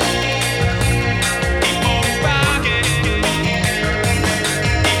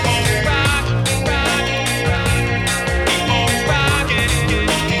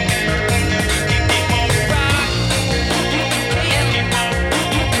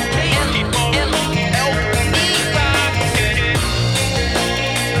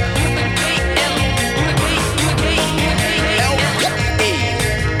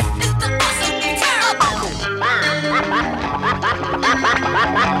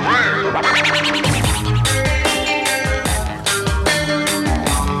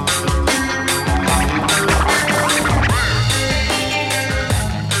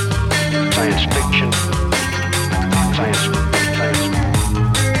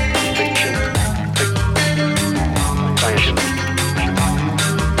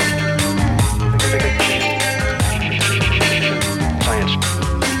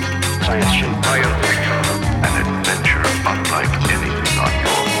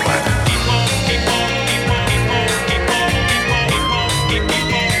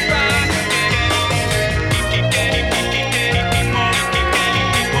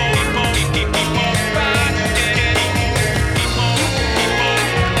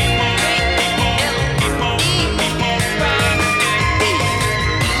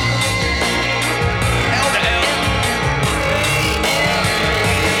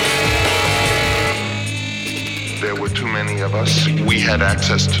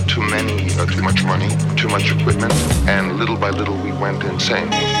 access to too much money, too much equipment, and little by little we went insane.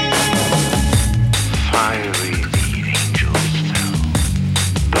 Fiery the angels fell,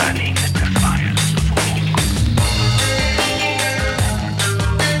 burning at the fires of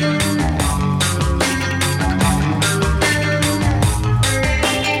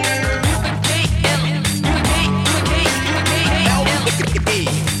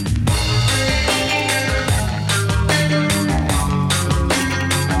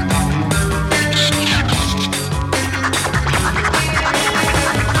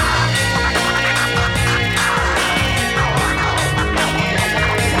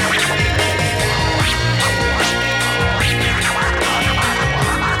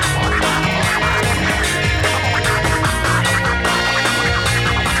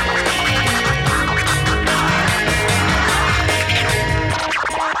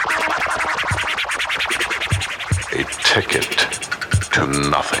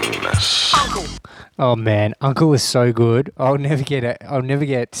Oh man, Uncle is so good. I'll never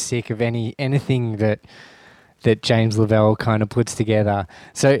get sick of anything that James Lavelle kind of puts together.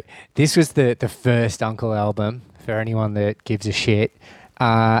 So this was the first Uncle album for anyone that gives a shit.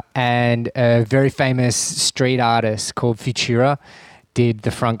 And a very famous street artist called Futura did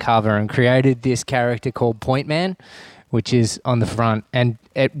the front cover and created this character called Point Man, which is on the front. And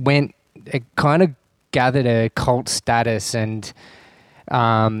it kind of gathered a cult status, and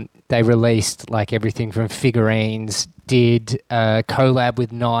they released like everything from figurines, did a collab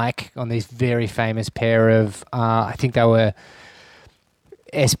with Nike on this very famous pair of, I think they were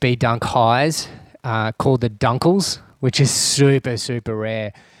SB Dunk highs, called the Dunkles, which is super, super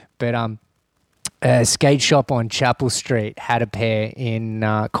rare. But a skate shop on Chapel Street had a pair in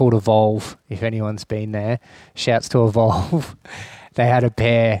called Evolve. If anyone's been there, shouts to Evolve. They had a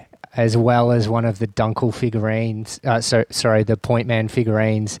pair as well as one of the Dunkel figurines. The Point Man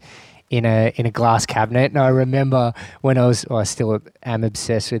figurines in a glass cabinet. And I remember when I still am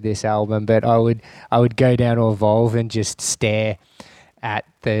obsessed with this album, but I would go down to Evolve and just stare at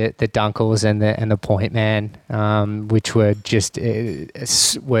the Dunkels and the Point Man, which were just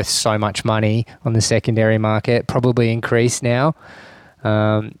worth so much money on the secondary market. Probably increased now.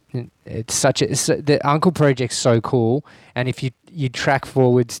 It's the Uncle Project's so cool, and if you track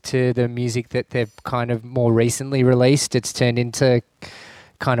forwards to the music that they've kind of more recently released, it's turned into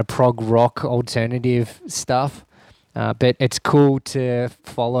kind of prog rock alternative stuff. But it's cool to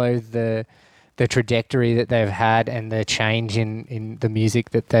follow the trajectory that they've had and the change in the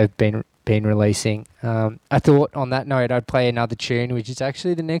music that they've been releasing. I thought on that note I'd play another tune, which is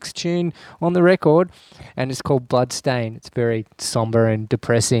actually the next tune on the record, and it's called Bloodstain. It's a very somber and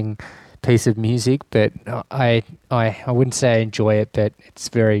depressing piece of music, but I wouldn't say I enjoy it, but it's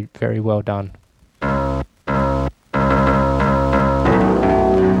very, very well done.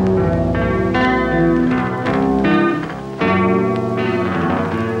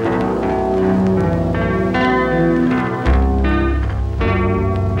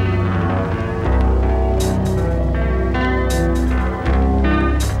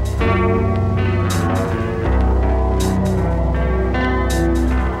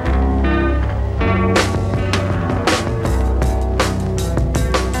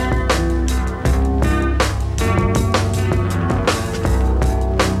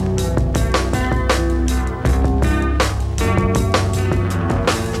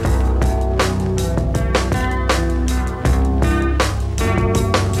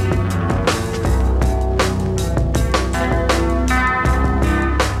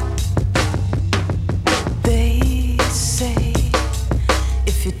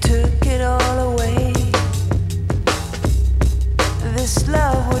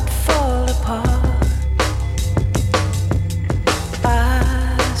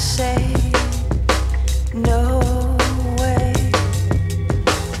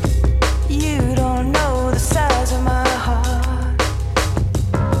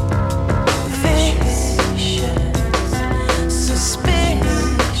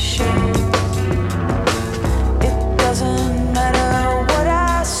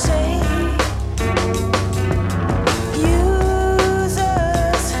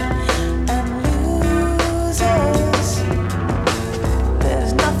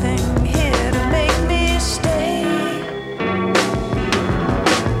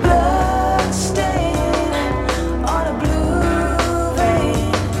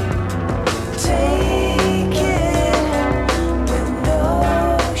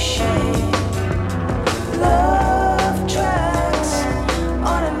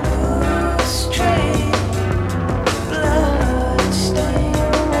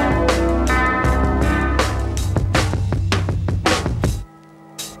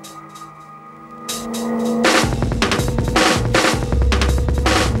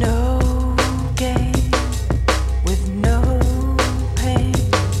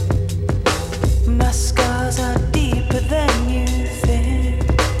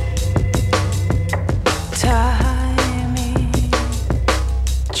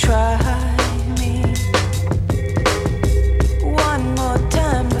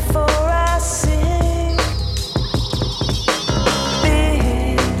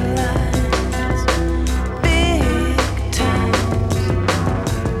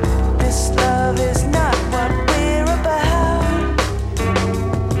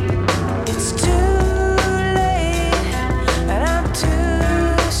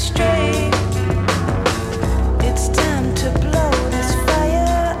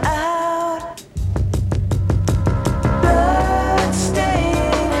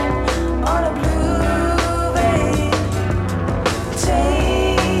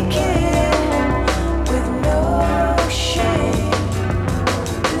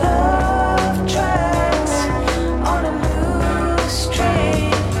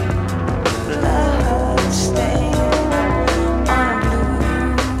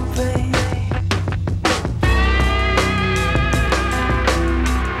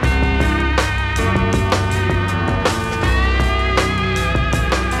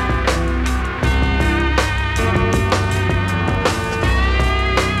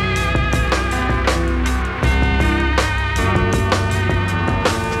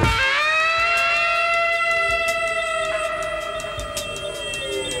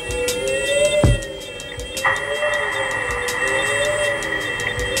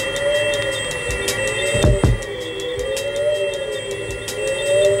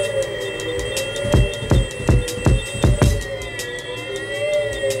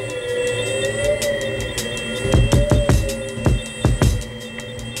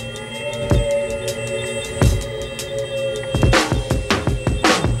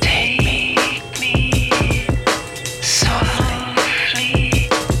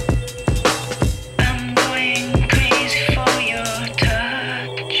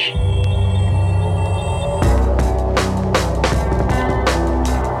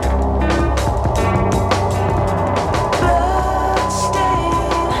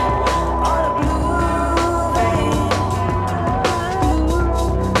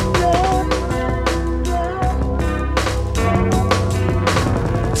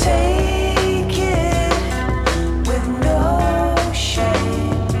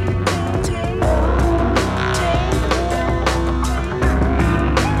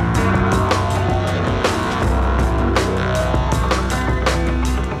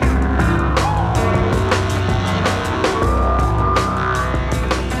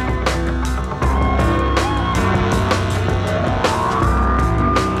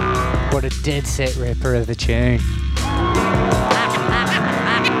 dead set ripper of the tune.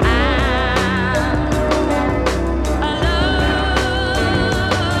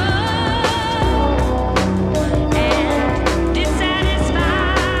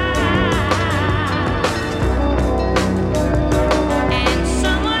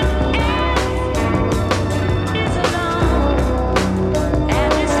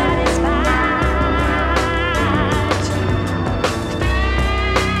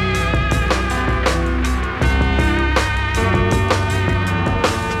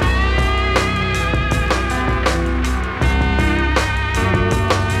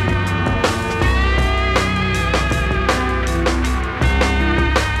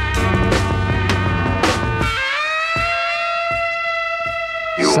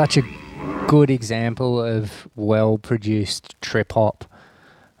 Such a good example of well-produced trip-hop.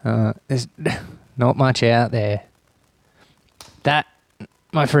 There's not much out there. That,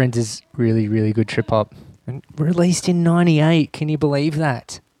 my friends, is really, really good trip-hop. And released in 98, can you believe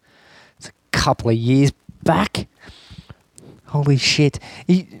that? It's a couple of years back. Holy shit.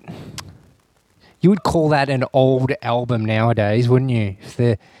 You would call that an old album nowadays, wouldn't you?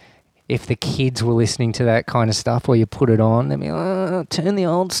 If the kids were listening to that kind of stuff where you put it on, they'd be like, oh, turn the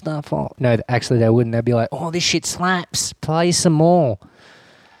old stuff off. No, actually they wouldn't. They'd be like, oh, this shit slaps. Play some more.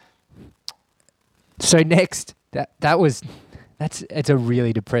 So next, it's a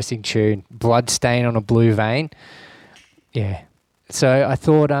really depressing tune. Bloodstain on a Blue Vein. Yeah. So I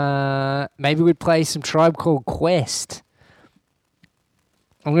thought maybe we'd play some Tribe Called Quest.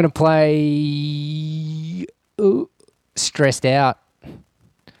 I'm going to play Stressed Out.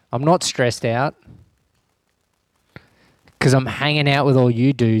 I'm not stressed out because I'm hanging out with all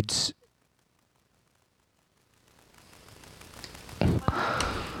you dudes.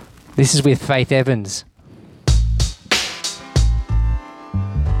 This is with Faith Evans.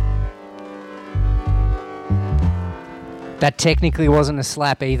 That technically wasn't a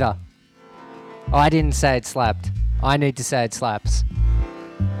slap either. I didn't say it slapped. I need to say it slaps.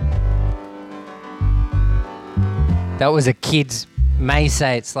 That was a kid's may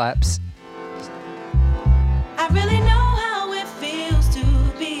say it slaps. I really know how it feels to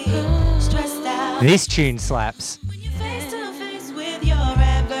be stressed out. This tune slaps. When you're face to face with your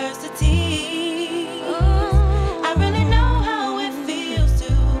adversity. I really know how it feels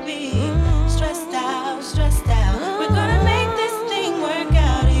to be stressed out, stressed out. We're gonna make this thing work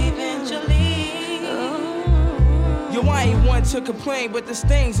out eventually. Yo, I ain't one to complain, but there's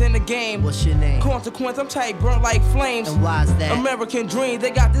things in the game. What's your name? Consequence, I'm tight, burnt like flames. And why's that? American dream,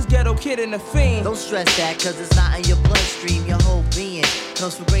 they got this ghetto kid in the fiend. Don't stress that, cause it's not in your bloodstream. Your whole being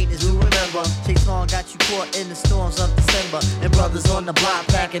comes from greatness, we remember. Chase on got you caught in the storms of December. And brothers on the block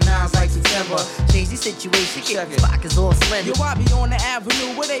packing nines like September. Change the situation, get the pockets all slender. Yo, I be on the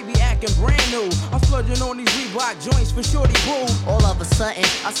avenue where they be acting brand new. I'm splurging on these Reebok joints for shorty boo. All of a sudden,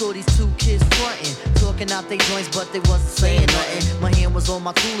 I saw these two kids frontin', talking out they joints, but they wasn't saying nothing. My hand was on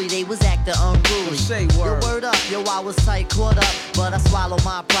my coolie, they was acting unruly. Say word. Yo, word up, yo, I was tight, caught up, but I swallowed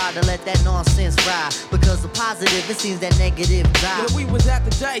my pride to let that nonsense ride. Because the positive, it seems that negative die. Yeah, we was at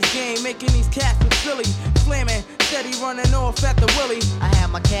the dice game, making these cats look silly. Flamin', steady running off at the willy. I had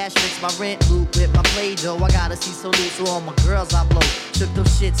my cash fix, my rent loop with my play dough. I gotta see so loose, so all my girls I blow. Shook them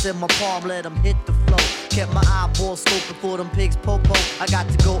shits in my palm, let them hit the flow. Kept my eyeballs scoping for them pigs popo. I got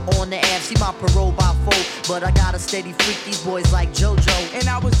to go on the app, see my parole by 4. But I gotta steady freak these boys like JoJo. And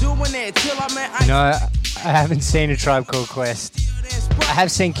I was doing it till I met Ice. No, I haven't seen A Tribe Called Quest. I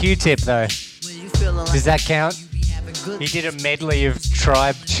have seen Q-Tip though. Does that count? He did a medley of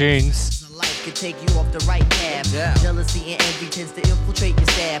Tribe tunes. Life could take you off the right path. Yeah. Jealousy and envy tends to infiltrate your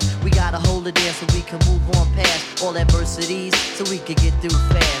staff. We gotta hold it there so we can move on past all adversities, so we can get through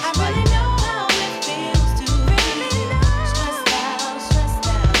fast. I really know how it feels to be stressed out, stressed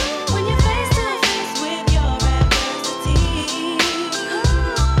out. When you're face to face with your adversity.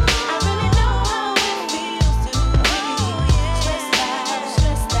 I really know how it feels to be stressed out,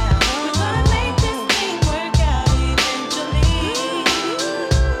 stressed out. We're gonna make this thing work out eventually.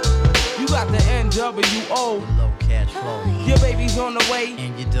 You got the NWO. Low cash flow. Your baby's on the way.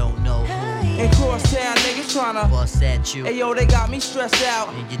 And you don't know who. And crosstown niggas tryna bust at you. Hey yo, they got me stressed out.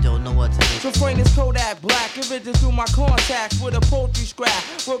 And you don't know what to do. So frame this Kodak black. If it just through my contacts with a poultry scrap.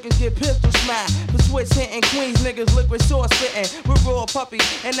 Workers get pistol smacked. The switch hitting Queens niggas liquid sauce spitting. With raw puppies.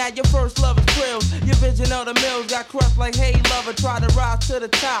 And now your first love is thrills. Your vision of the mills got crushed like hey lover. Try to rise to the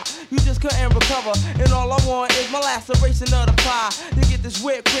top. You just couldn't recover. And all I want is my laceration of the pie. To get this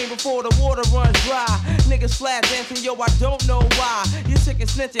whipped cream before the water runs dry. Niggas flat dancing, yo, I don't know why. Your chicken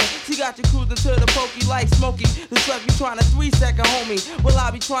snitching, she got you cruising to the pokey like Smokey. The truck be trying to 3-second homie. Well,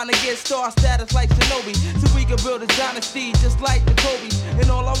 I be trying to get star status like Shinobi, so we can build a dynasty just like the Kobe. And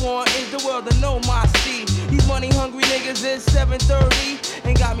all I want is the world to know my Steve. These money hungry niggas is 730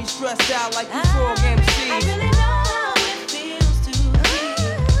 and got me stressed out like you frog MC. I really know how it feels to be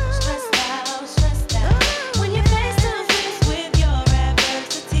stressed out. When you're face to face with your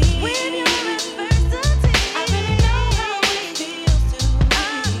adversity. I really know how it feels to be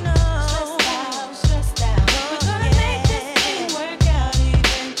stressed out. We're gonna make this thing work out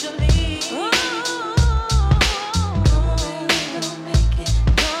eventually. Gonna make it.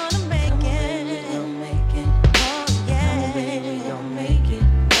 Gonna make it. Oh yeah. We gon' make it.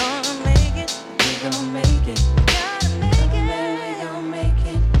 Gonna make it. We gon' make it. Gotta make it. We gon' make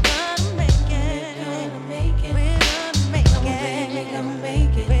it. Gotta make it. Gonna make it. We're gonna make it. We gon' make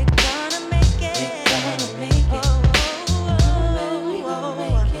it. We're gonna make it. Gonna make it. We gon'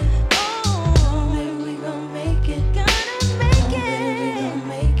 make it. We gon' make it. Gotta make it. We gon'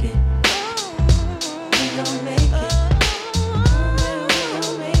 make it. We gon' make it. We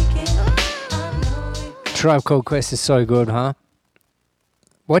gon' make it. Tribe Called Quest is so good, huh?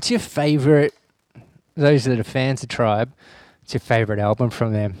 What's your favorite? Those that are fans of Tribe, what's your favorite album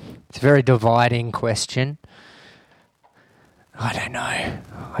from them? It's a very dividing question. I don't know.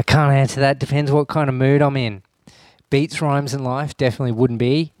 I can't answer that. Depends what kind of mood I'm in. Beats, Rhymes and Life definitely wouldn't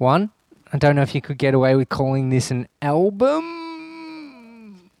be one. I don't know if you could get away with calling this an album.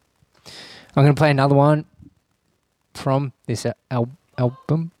 I'm going to play another one from this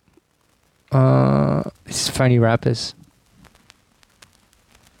album. This is Phony Rappers.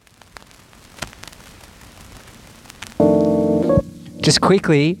 Just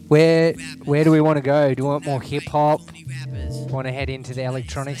quickly, where do we want to go? Do you want more hip hop? Want to head into the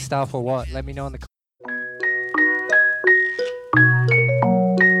electronic stuff or what? Let me know in the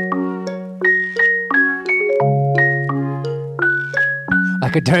I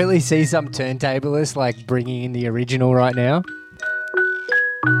could totally see some turntablists like bringing in the original right now.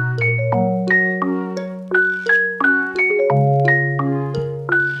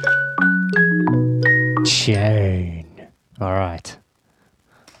 Tune. All right.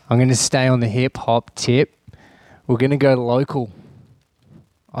 I'm going to stay on the hip hop tip. We're going to go local,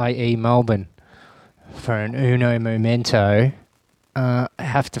 i.e. Melbourne, for an Uno Momento. I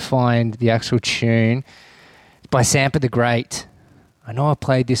have to find the actual tune. It's by Sampa the Great. I know I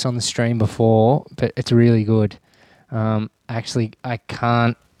played this on the stream before, but it's really good. Actually, I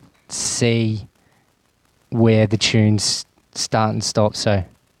can't see where the tunes start and stop, so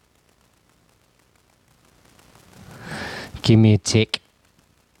give me a tick.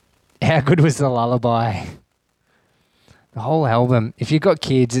 How good was the lullaby? The whole album. If you've got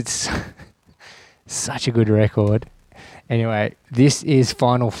kids, it's such a good record. Anyway, this is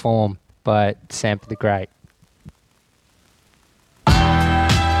Final Form by Sampa the Great.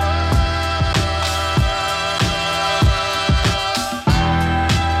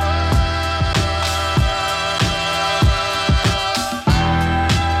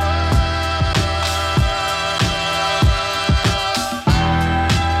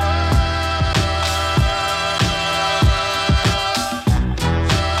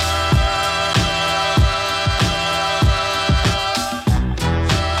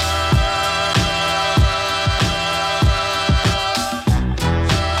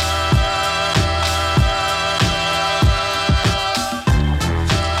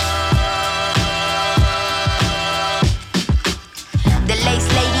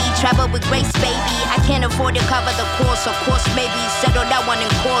 With grace, baby, I can't afford to cover the course. Of course, maybe settle that one in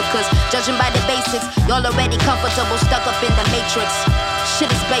court. Cause judging by the basics, y'all already comfortable, stuck up in the matrix.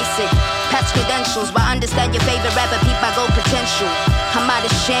 Shit is basic, past credentials, but understand your favorite rapper, peep my gold potential. I'm out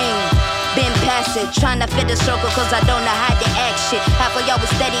of shame, been past it, trying to fit the circle cause I don't know how to act shit. Half of y'all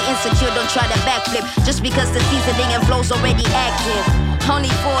was steady, insecure, don't try to backflip. Just because the seasoning and flow's already active.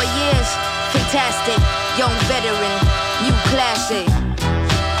 Only 4 years, fantastic, young veteran, new classic.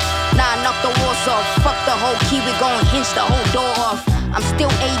 Nah, knock the walls off. Fuck the whole key, we gon' hinge the whole door off. I'm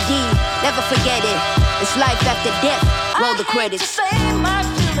still AD, never forget it. It's life after death, roll the credits. I hate to say my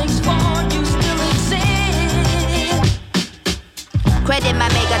feelings for you still exist. Credit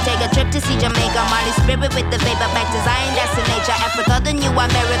my maker, take a trip to see Jamaica. Molly spirit with the vapor, back to Zion, that's the nature. Africa, the new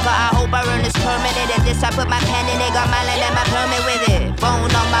America, I hope I earn this permanent. And this I put my pen in it, got my land and my permit with it.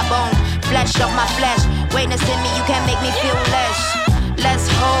 Bone on my bone, flesh of my flesh. Greatness in me, you can't make me feel less. Let's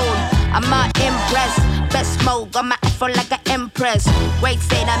hold, I'm not impressed. Best smoke, got my afro like an empress. Great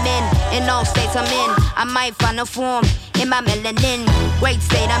state I'm in all states I'm in. I might find a form in my melanin. Great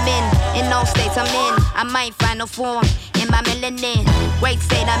state I'm in In all states I'm in, I might find a form in my melanin. Great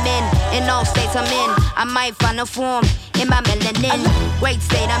state I'm in all states I'm in, I might find a form in my melanin. Great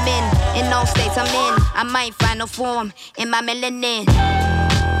state I'm in all states I'm in, I might find a form in my melanin.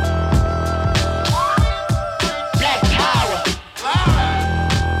 Black power.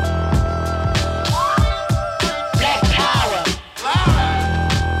 Black power.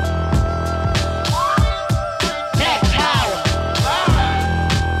 Black power.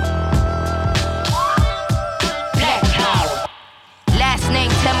 Black power. Last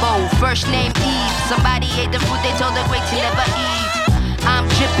name Tembo, first name Eve. Somebody ate the food they told the great to never eat. I'm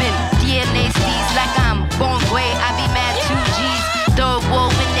dripping, DNA steez like I'm born gray. I be mad 2 G's. Third war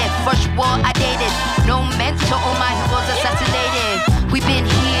in it, first war I dated. No mentor, all my heroes assassinated. We been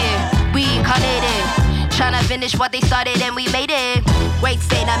here, reincarnated. Tryna finish what they started and we made it. Great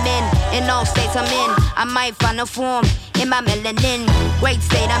state I'm in all states I'm in, I might find a form in my melanin. Great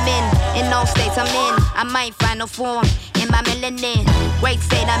state I'm in all states I'm in, I might find a form in my melanin. Great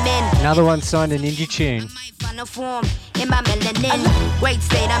state I'm in. Another one signed a Ninja Tune. Find a form in my melanin. Great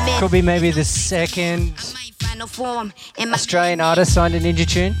state I'm in. Could be maybe the second Find a form in my Australian artist signed a Ninja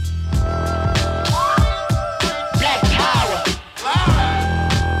Tune. Black power.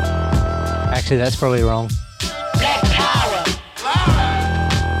 Actually, that's probably wrong. Black power.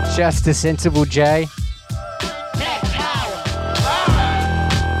 Shouts to Sensible J. Black power.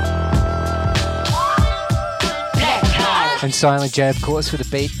 Black power. And Silent J, of course, with a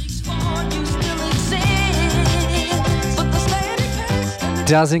beat.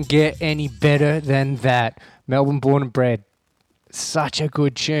 Doesn't get any better than that. Melbourne born and bred. Such a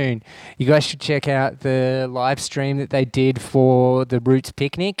good tune. You guys should check out the live stream that they did for the Roots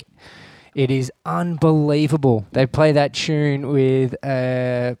Picnic. It is unbelievable. They play that tune with,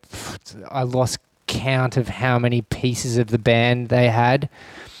 I lost count of how many pieces of the band they had.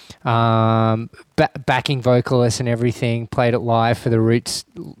 Backing vocalists and everything. Played it live for the Roots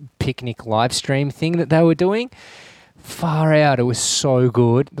Picnic live stream thing that they were doing. Far out. It was so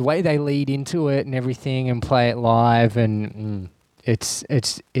good. The way they lead into it and everything and play it live, and it's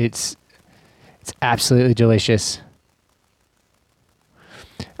absolutely delicious.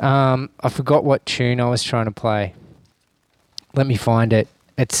 I forgot what tune I was trying to play. Let me find it.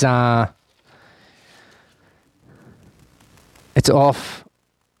 It's off.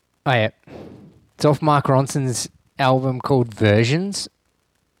 Oh yeah, it's off Mark Ronson's album called Versions.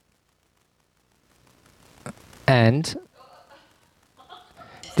 And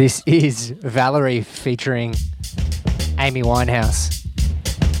this is Valerie featuring Amy Winehouse.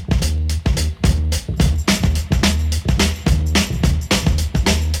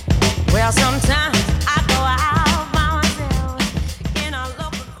 Well, sometimes I go out by myself in a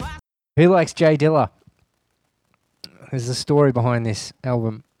local crowd. Who likes Jay Dilla? There's a story behind this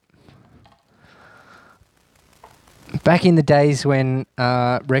album. Back in the days when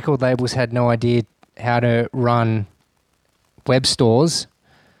record labels had no idea how to run web stores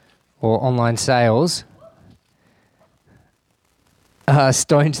or online sales,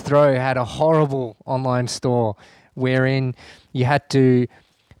 Stone's Throw had a horrible online store wherein you had to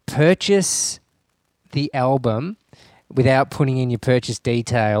purchase the album without putting in your purchase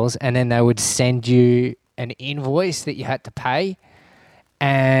details, and then they would send you an invoice that you had to pay.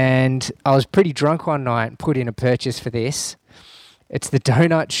 And I was pretty drunk one night and put in a purchase for this. It's the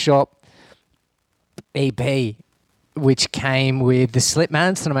Donut Shop EP, which came with the slip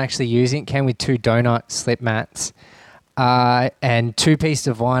mats that I'm actually using. It came with 2 donut slip mats and 2 pieces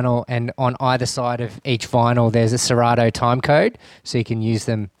of vinyl, and on either side of each vinyl there's a Serato time code, so you can use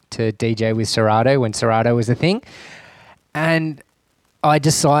them to DJ with Serato when Serato was a thing. And I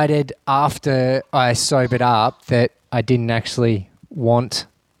decided after I sobered up that I didn't actually want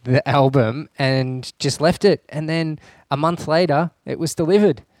the album and just left it, and then a month later it was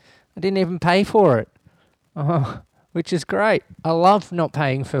delivered. I didn't even pay for it. Which is great. I love not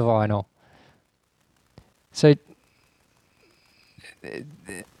paying for vinyl. So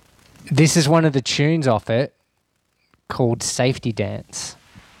this is one of the tunes off it called Safety Dance.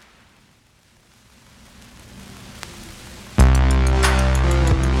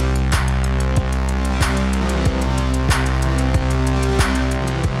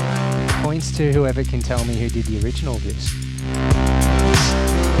 Points to whoever can tell me who did the original of this.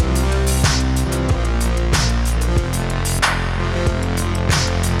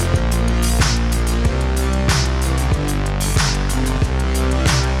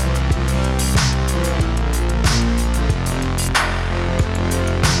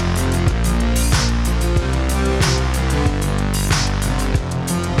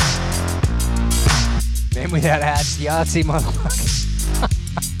 Man without hats, the artsy motherfucker.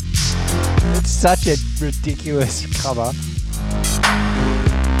 such a ridiculous cover.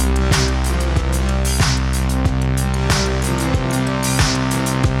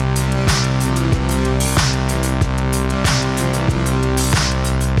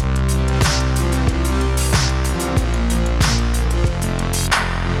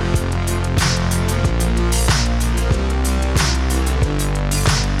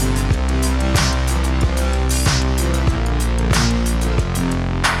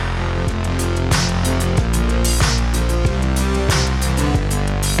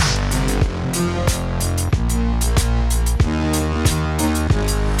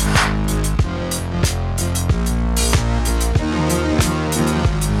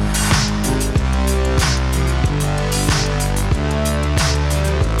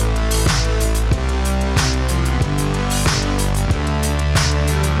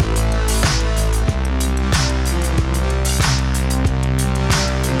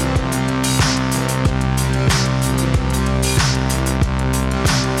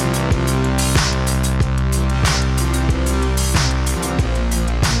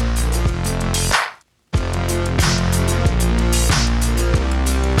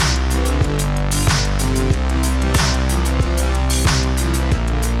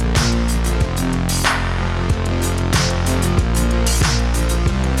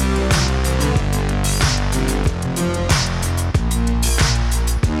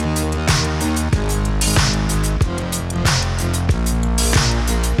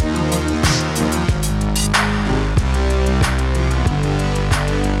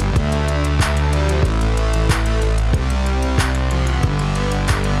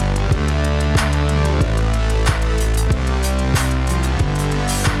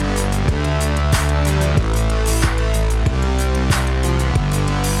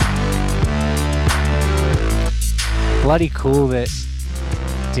 Bloody cool that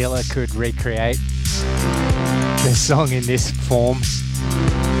Dilla could recreate the song in this form.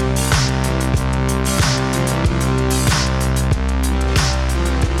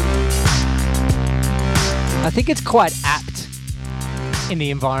 I think it's quite apt in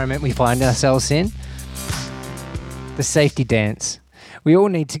the environment we find ourselves in. The safety dance. We all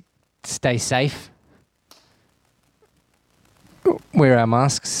need to stay safe, wear our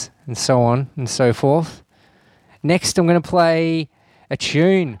masks, and so on and so forth. Next, I'm going to play a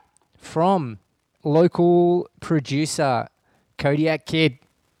tune from local producer Kodiak Kid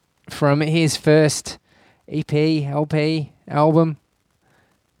from his first EP, LP, album,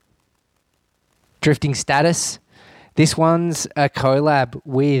 Drifting Status. This one's a collab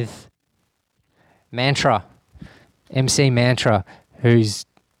with Mantra, MC Mantra, who's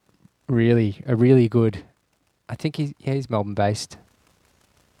really good. I think he's Melbourne based.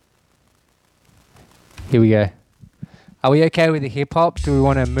 Here we go. Are we okay with the hip hop? Do we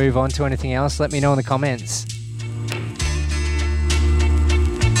want to move on to anything else? Let me know in the comments.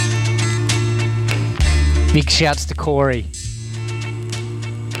 Big shouts to Corey.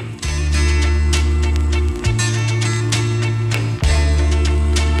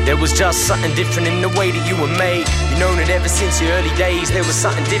 There was just something different in the way that you were made. You know that ever since your early days, there was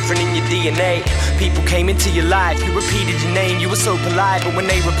something different in your DNA. People came into your life, you repeated your name, you were so polite, but when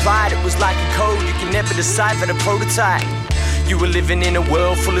they replied, it was like a code you could never decipher the prototype. You were living in a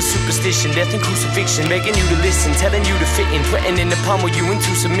world full of superstition, death and crucifixion, begging you to listen, telling you to fit in, threatening to pummel you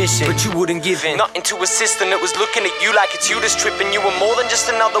into submission. But you wouldn't give in, not into a system that was looking at you like it's you that's tripping. You were more than just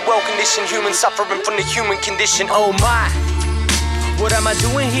another well-conditioned human suffering from the human condition. Oh my, what am I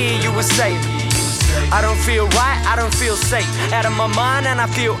doing here, you would say? I don't feel right, I don't feel safe. Out of my mind and I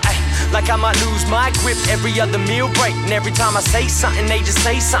feel like I might lose my grip every other meal break. And every time I say something, they just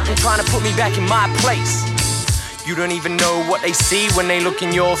say something trying to put me back in my place. You don't even know what they see when they look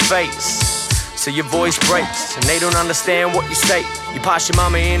in your face. So your voice breaks and they don't understand what you say. You pass your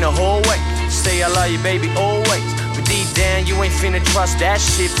mama in the hallway, say I love you baby always, but deep down you ain't finna trust that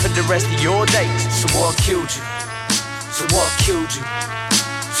shit for the rest of your days. So what killed you? So what killed you?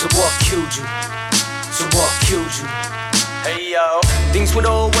 So what killed you? So what killed you? Hey yo, things would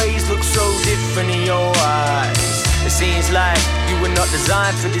always look so different in your eyes. It seems like you were not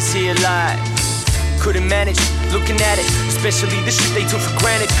designed for this here life. Couldn't manage looking at it, especially the shit they took for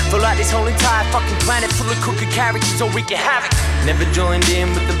granted. Feel like this whole entire fucking planet full of crooked characters all wreaking havoc. Never joined in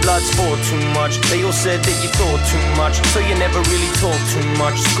with the blood sport too much. They all said that you thought too much, so you never really talked too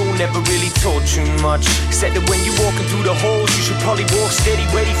much. School never really taught too much, except that when you walking through the halls, you should probably walk steady,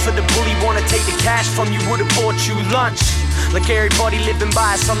 ready for the bully. Wanna take the cash from you, would've bought you lunch. Like everybody living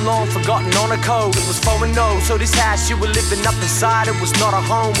by some long forgotten on a code. It was 4-0, so this house you were living up inside, it was not a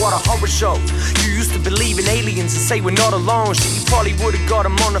home, what a horror show. You used to believe in aliens and say we're not alone. Shit, you probably would've got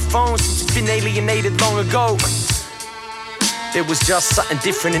them on the phone since you've been alienated long ago. There was just something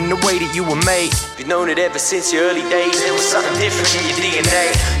different in the way that you were made. You've known it ever since your early days. There was something different in your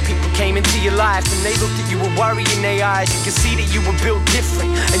DNA. People came into your life and they looked at you with worry in their eyes. You could see that you were built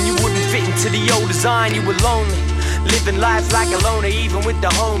different and you wouldn't fit into the old design. You were lonely, living life like a loner, even with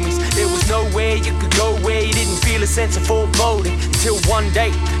the homies. There was nowhere you could go where you didn't feel a sense of foreboding. Until one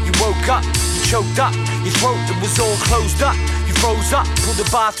day you woke up, you choked up, your throat it was all closed up. You froze up, pulled the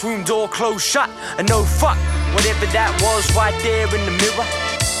bathroom door closed shut, and no fuck, whatever that was right there in the mirror.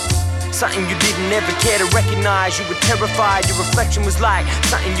 Something you didn't ever care to recognize. You were terrified, your reflection was like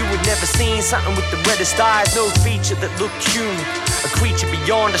something you had never seen. Something with the reddest eyes, no feature that looked human, a creature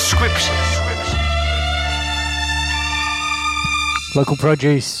beyond description. Local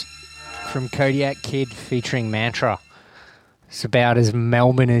produce from Kodiak Kid featuring Mantra. It's about as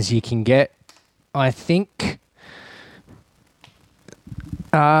Melbourne as you can get, I think.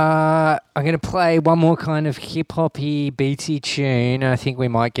 I'm going to play one more kind of hip-hoppy, beatsy tune. I think we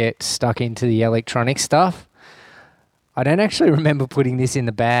might get stuck into the electronic stuff. I don't actually remember putting this in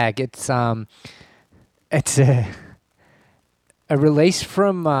the bag. It's a release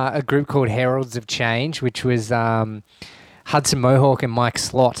from a group called Heralds of Change, which was Hudson Mohawk and Mike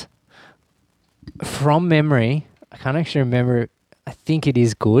Slott. From memory, I can't actually remember. I think it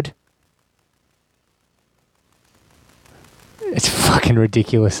is good. It's fucking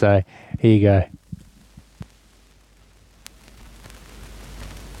ridiculous, though. Here you go.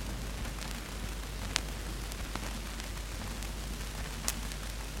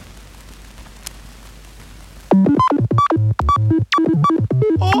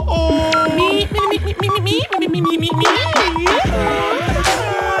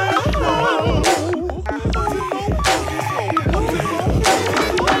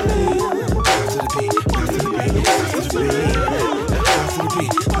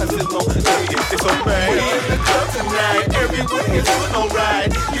 It's alright. We in the club tonight. Everyone is doing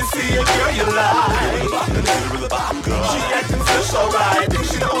alright. You see a girl you like. She acting such alright.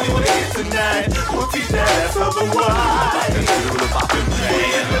 She the only one here tonight. We'll teach that ass otherwise. We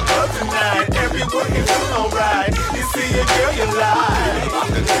in the club tonight. Everyone is doing alright. You see a girl you like.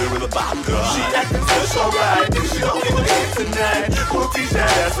 She acting such alright. She the only one here tonight. We'll teach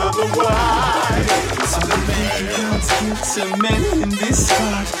that ass otherwise. So the bank accounts give to men in this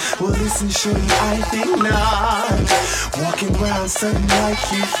spot. Well, listen, shorty, I think not. Walking around sudden like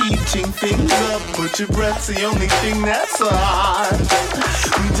you heating things up. Put your breath's the only thing that's on.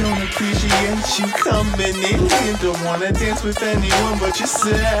 We don't appreciate you coming in here. Don't wanna dance with anyone but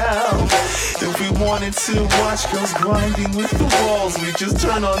yourself. If we wanted to watch girls grinding with the walls, we just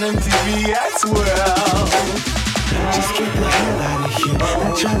turn on MTV as well. Just get the hell out of here.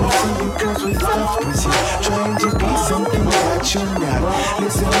 Not trying to see you girls with stuff busy. Trying to be something that you're not.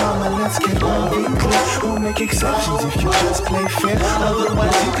 Listen, mama, let's get one thing clear. We'll make exceptions if you just play fair.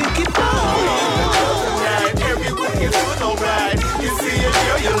 Otherwise, you could get down. Tonight, everyone is doing alright. You see a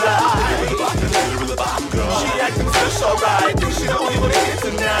girl you like. She acting such alright. She the only one here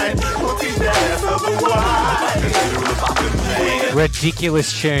tonight. We'll teach that ass otherwise. Ridiculous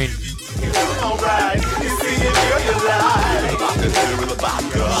tune. Alright, you see a girl you like.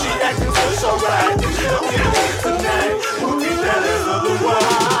 She acting such alright. She the only one here tonight. We'll teach that ass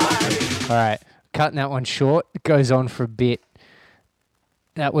otherwise. All right, cutting that one short. It goes on for a bit.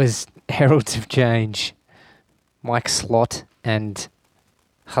 That was Heralds of Change, Mike Slott and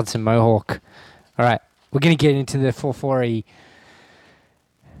Hudson Mohawk. All right, we're going to get into the 440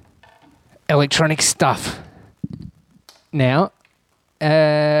 electronic stuff now.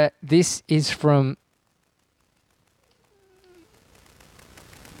 This is from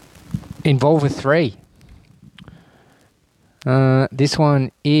Involver 3. This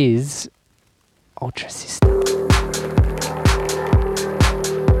one is Ultra System.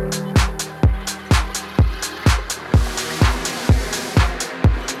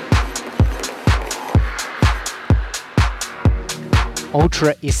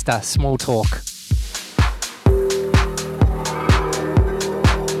 Ultra Ista, Small Talk.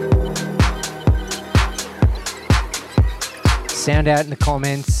 Sound out in the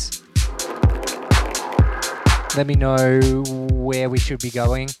comments. Let me know where we should be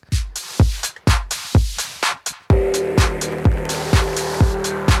going.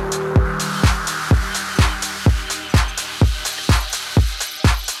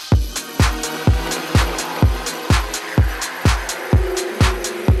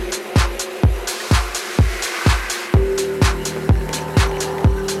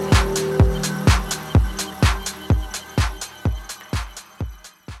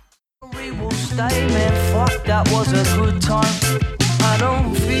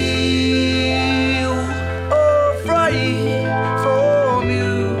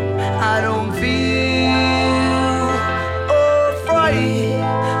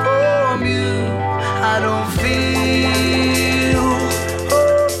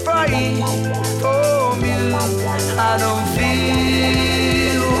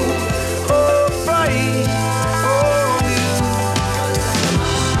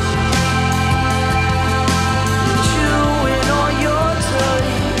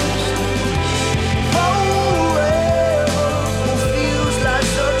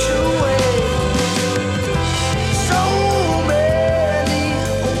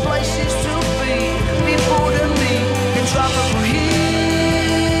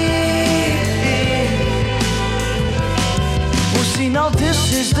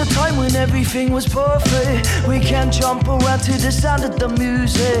 is the time when everything was perfect. We can jump around to the sound of the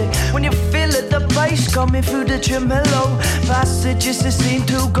music. When you feel it, the bass coming through the tremolo. Passages that seem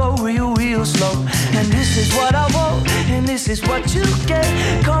to go real, real slow. And this is what I want, and this is what you get.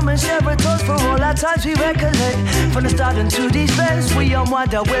 Come and share a toast for all our times we recollect. From the start into these bends, we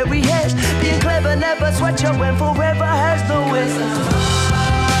unwind our weary heads. Being clever never sweat you when forever has no end.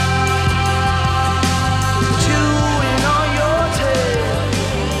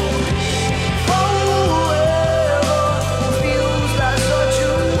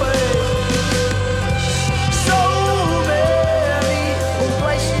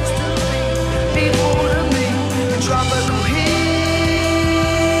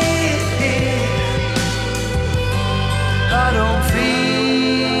 I don't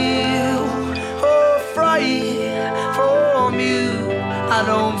feel afraid from you. I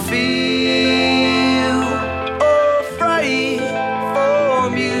don't feel afraid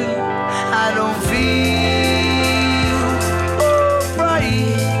from you. I don't feel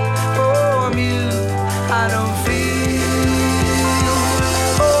afraid from you. I don't feel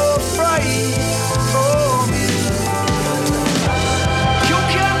afraid from you. You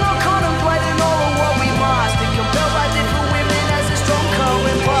cannot contemplate in all of what we must. Be compelled by different women as a strong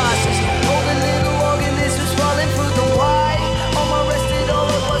current passes. All the little organisms falling through the wide. On my rested, all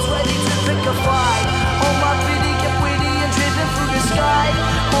of us ready to pick a fight. On my pity, get witty and driven through the sky.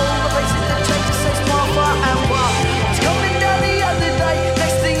 All the faces that change to say small, far and wide. It's coming down the other day.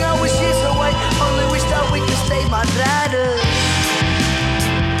 Next thing I was years away. Only wish that we could stay my ladder.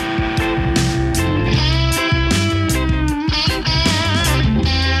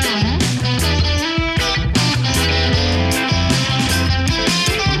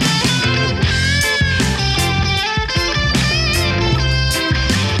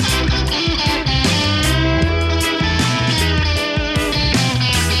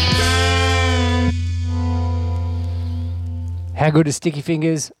 How good is Sticky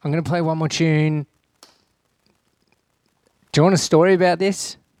Fingers? I'm going to play one more tune. Do you want a story about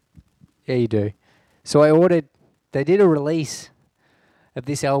this? Yeah, you do. So they did a release of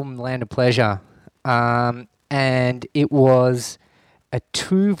this album, Land of Pleasure, and it was a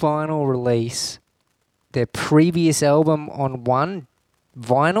 2 vinyl release. Their previous album on 1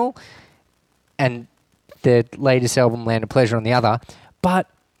 vinyl, and the latest album, Land of Pleasure, on the other. But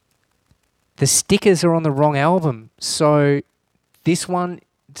the stickers are on the wrong album. So this one,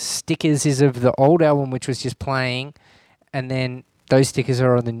 stickers is of the old album, which was just playing, and then those stickers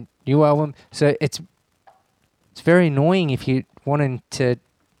are on the new album. So it's very annoying if you're wanting to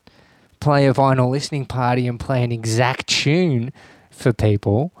play a vinyl listening party and play an exact tune for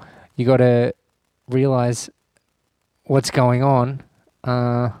people. You got to realize what's going on.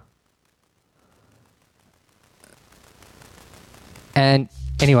 And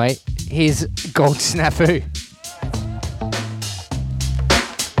anyway, here's Gold Snafu.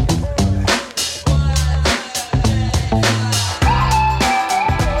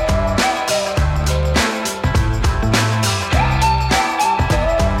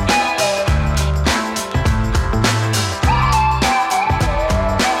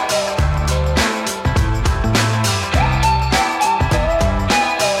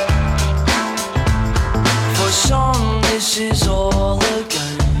 For some, this is all a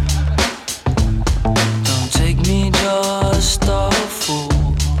game. Don't take me just a fool.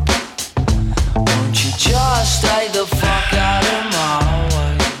 Won't you just stay the fuck out of my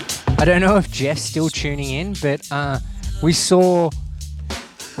way? I don't know if Jeff's still tuning in, but we saw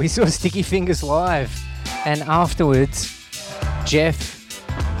Sticky Fingers live, and afterwards, Jeff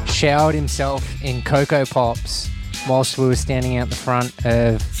showered himself in Cocoa Pops whilst we were standing out the front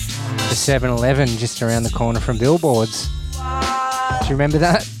of the 7-Eleven just around the corner from Billboards. Do you remember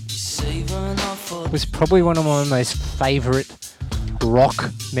that? It was probably one of my most favourite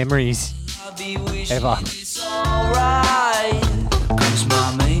rock memories ever.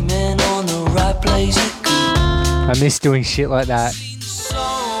 I miss doing shit like that.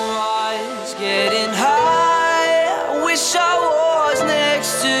 Sunrise, getting high. Wish I was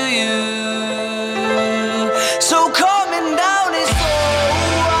next to you. So coming down is alright.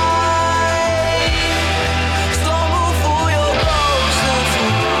 Stumble for your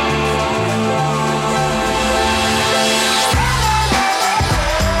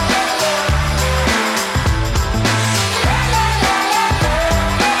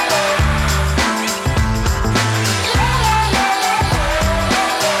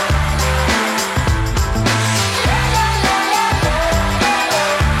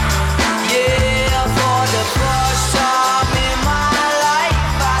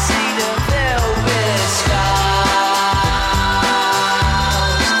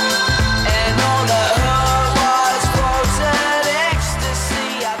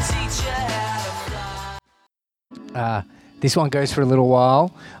This one goes for a little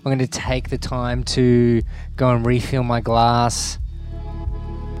while. I'm going to take the time to go and refill my glass,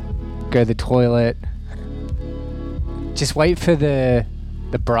 go to the toilet. Just wait for the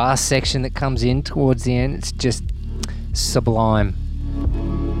brass section that comes in towards the end. It's just sublime.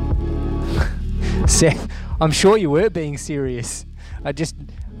 Seth, I'm sure you were being serious. I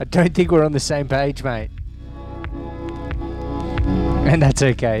don't think we're on the same page, mate. And that's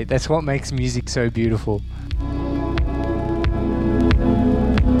okay. That's what makes music so beautiful.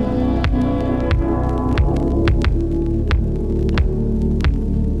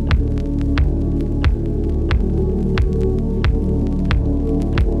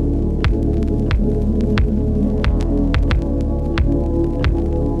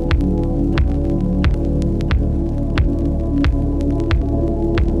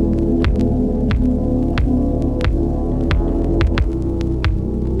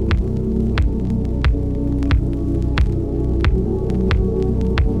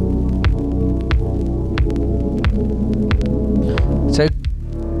 So,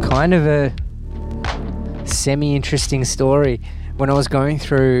 kind of a semi-interesting story. When I was going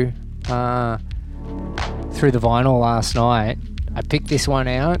through the vinyl last night, I picked this one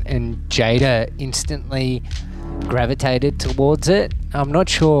out, and Jada instantly gravitated towards it. I'm not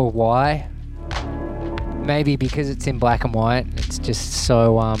sure why. Maybe because it's in black and white. It's just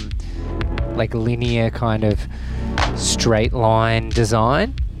so like linear, kind of straight line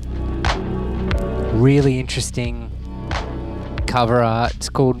design. Really interesting cover art. It's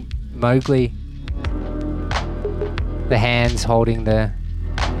called Mowgli. The hands holding the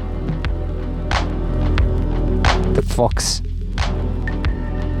fox.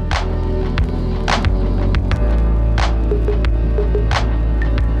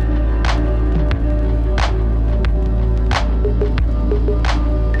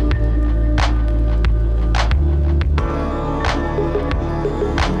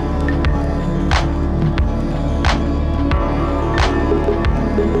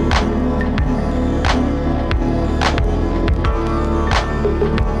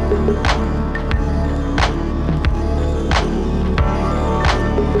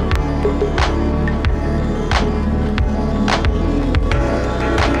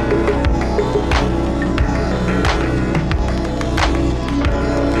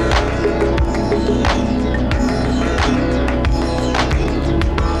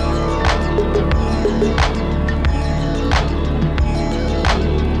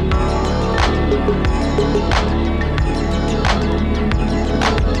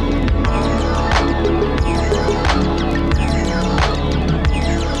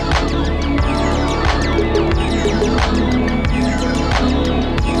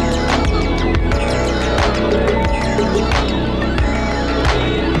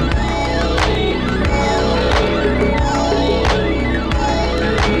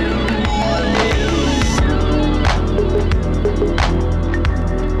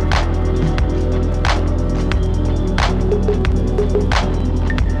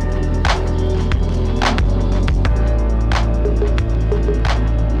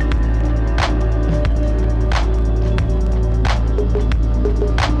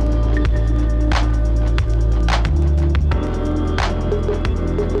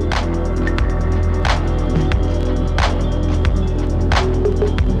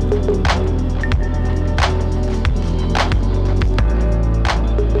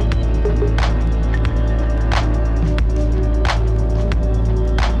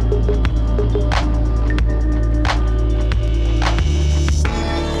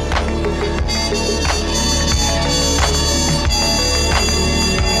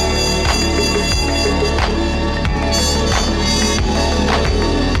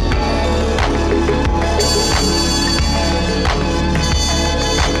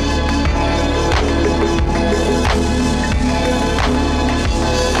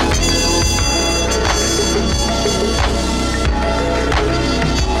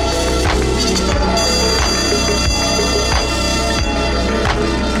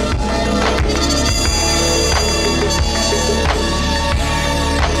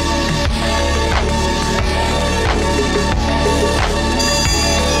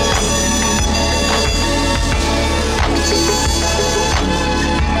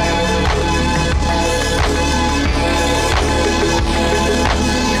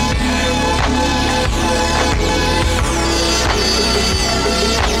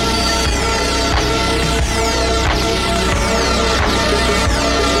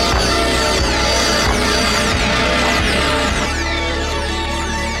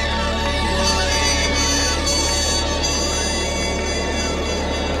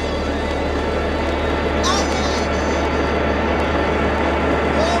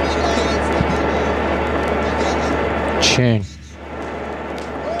 Tune.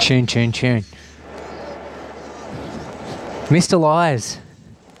 Mr. Lies.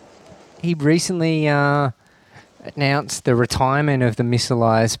 He recently announced the retirement of the Mr.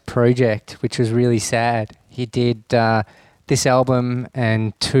 Lies project, which was really sad. He did this album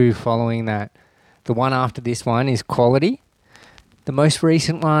and 2 following that. The one after this one is Quality. The most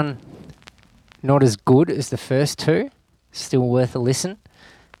recent one, not as good as the first 2. Still worth a listen.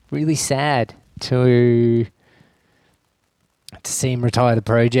 Really sad to see him retire the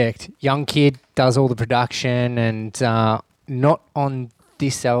project. Young kid, does all the production, and not on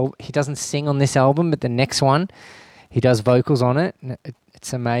this album. He doesn't sing on this album, but the next one, he does vocals on it. And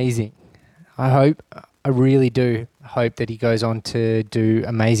it's amazing. I really do hope that he goes on to do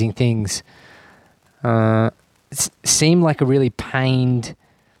amazing things. It seemed like a really pained,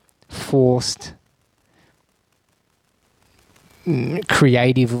 forced,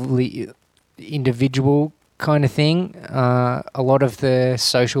 creatively individual kind of thing. A lot of the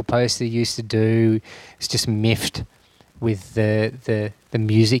social posts they used to do is just miffed with the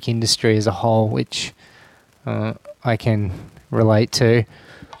music industry as a whole, which I can relate to.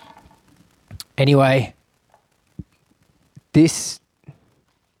 Anyway, this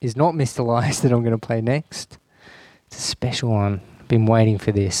is not Mr. Lies that I'm going to play next. It's a special one. I've been waiting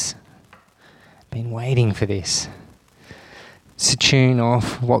for this. It's a tune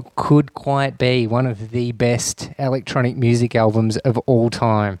off what could quite be one of the best electronic music albums of all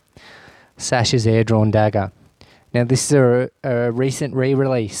time, Sasha's Air Drawn Dagger. Now, this is a recent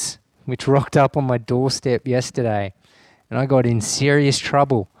re-release, which rocked up on my doorstep yesterday, and I got in serious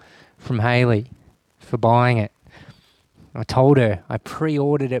trouble from Hayley for buying it. I told her I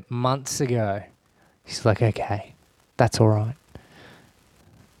pre-ordered it months ago. She's like, okay, that's all right.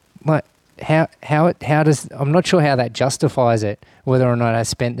 What? How does... I'm not sure how that justifies it, whether or not I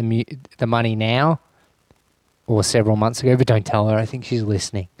spent the money now or several months ago, but don't tell her. I think she's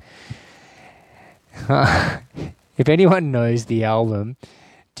listening. If anyone knows the album,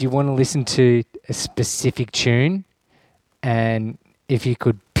 do you want to listen to a specific tune? And if you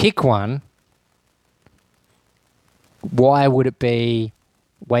could pick one, why would it be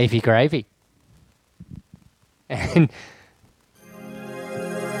Wavy Gravy? And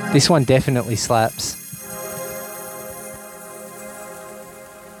this one definitely slaps.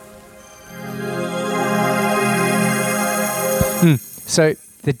 So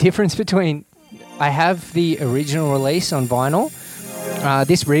the difference between... I have the original release on vinyl.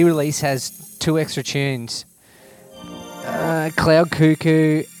 This re-release has 2 extra tunes. Cloud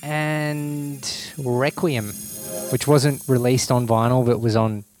Cuckoo and Requiem, which wasn't released on vinyl but was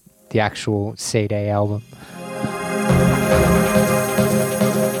on the actual CD album.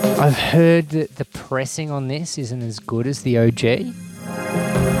 I've heard that the pressing on this isn't as good as the OG.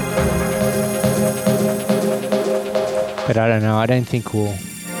 But I don't know. I don't think we'll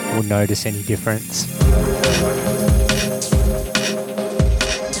notice any difference.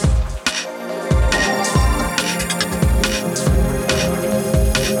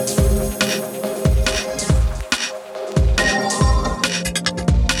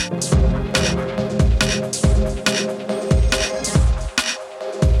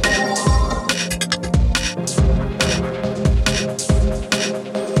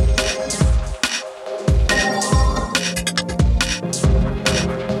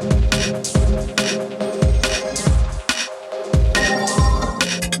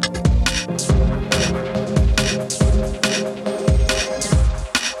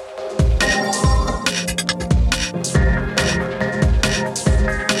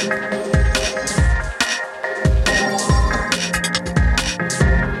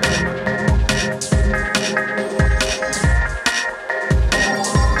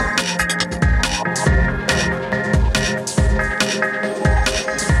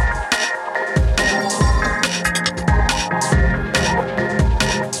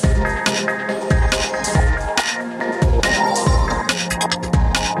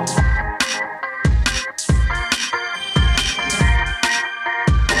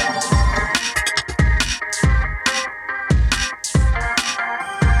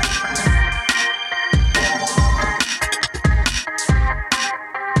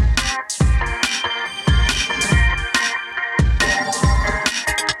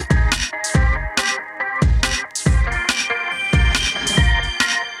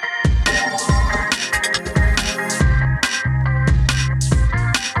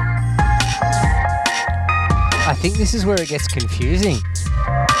 I think this is where it gets confusing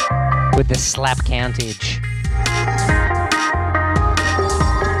with the slap countage.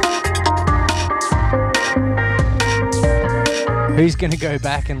 Who's going to go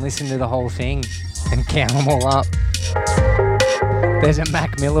back and listen to the whole thing and count them all up? There's a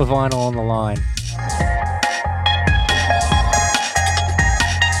Mac Miller vinyl on the line.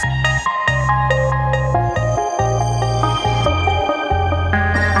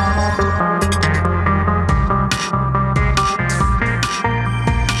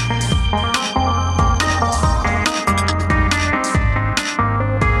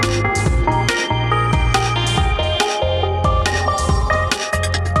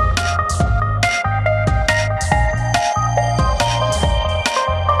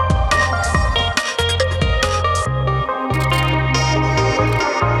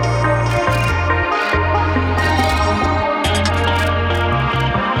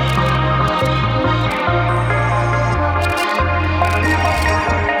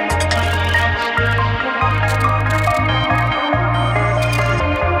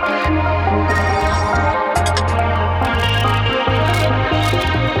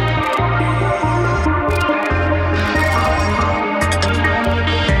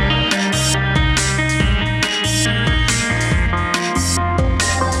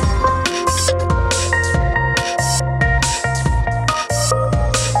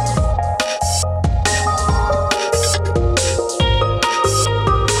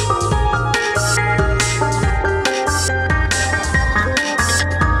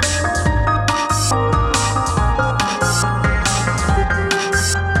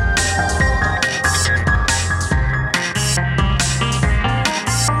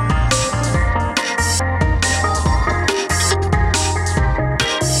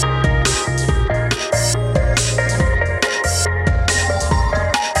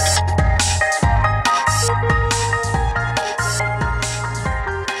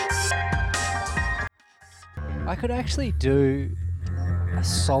 I could actually do a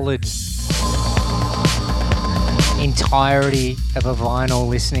solid entirety of a vinyl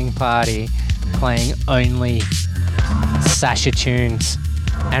listening party playing only Sasha tunes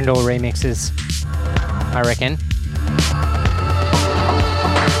and or remixes, I reckon.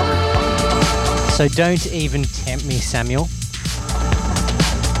 So don't even tempt me, Samuel.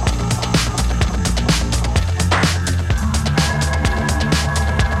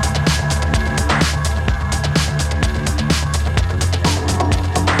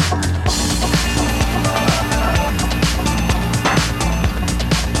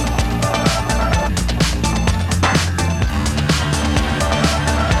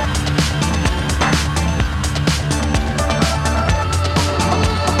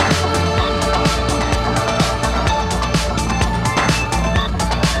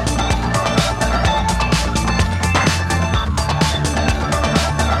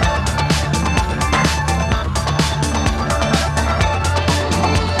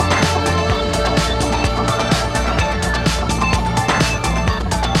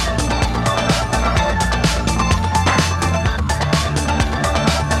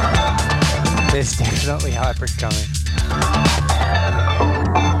 There's definitely hybrids coming.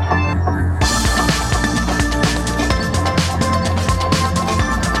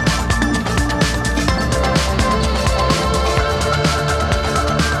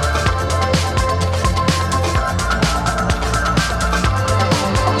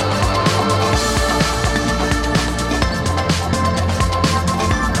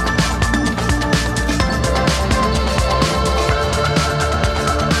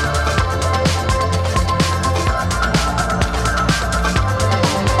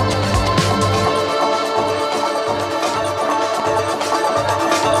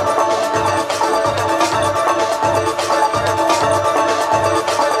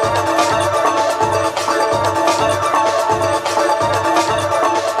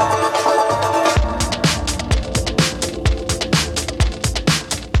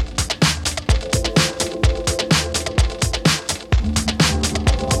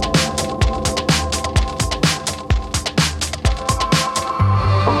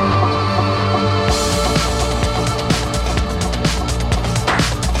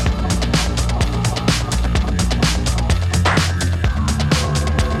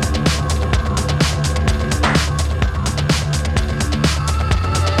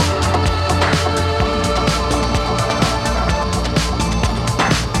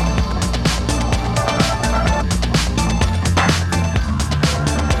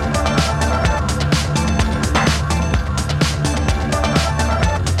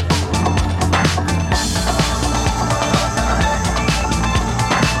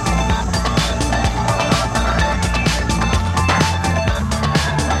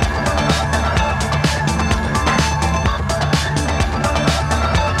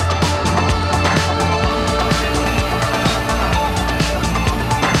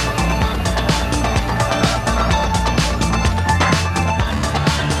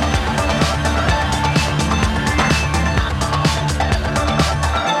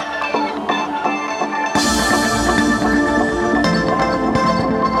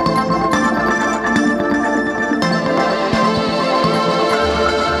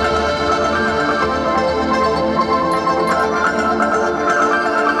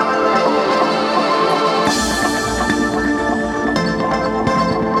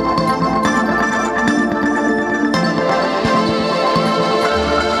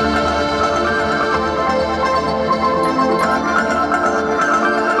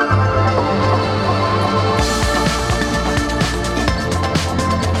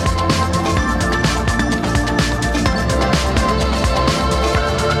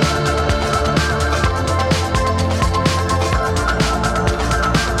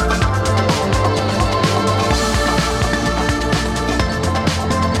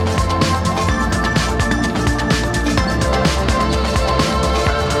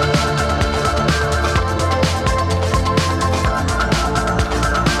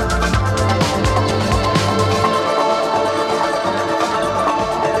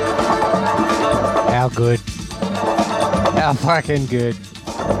 How good. How fucking good.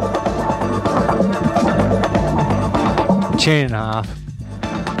 Tune and a half.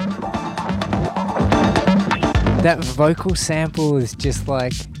 That vocal sample is just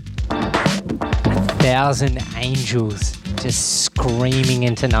like 1,000 angels just screaming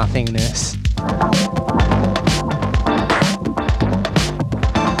into nothingness.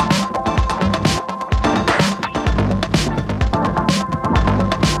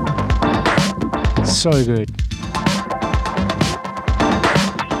 So good.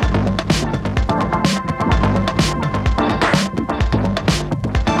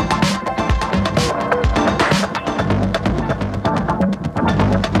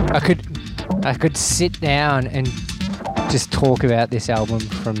 I could sit down and just talk about this album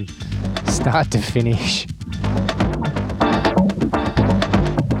from start to finish.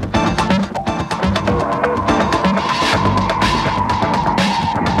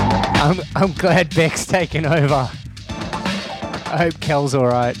 I'm glad Beck's taken over. I hope Kel's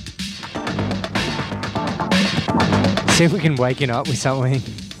alright. See if we can wake him up with something.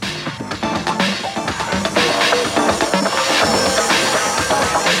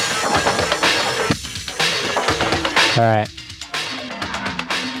 Alright.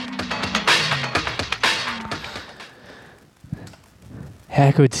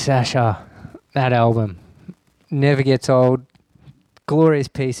 How good, Sasha. That album. Never gets old. Glorious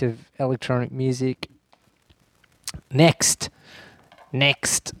piece of electronic music. Next,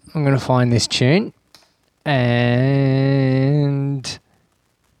 I'm going to find this tune. And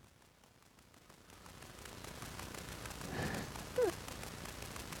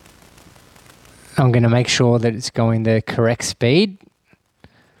I'm going to make sure that it's going the correct speed.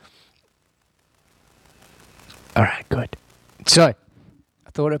 All right, good. So, I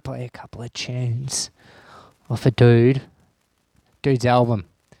thought I'd play a couple of tunes off a dude's album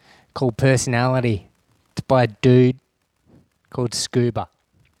called Personality. It's by a dude called Scuba.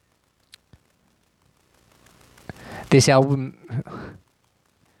 This album,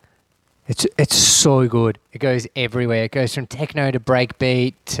 it's so good. It goes everywhere. It goes from techno to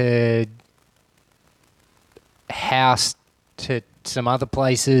breakbeat to house to some other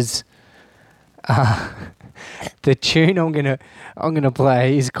places. The tune I'm gonna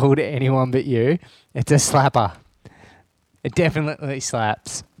play is called Anyone But You. It's a slapper. It definitely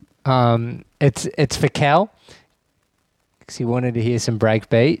slaps. It's for Cal because he wanted to hear some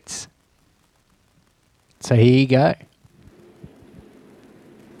breakbeats. So here you go.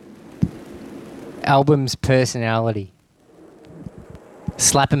 Album's Personality.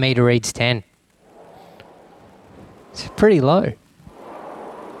 Slap-o-meter reads 10. It's pretty low.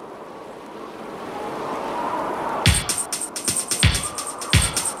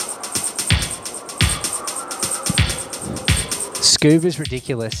 Scuba's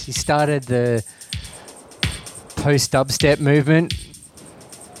ridiculous. He started the post-dubstep movement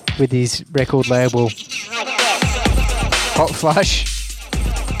with his record label Hot Flush.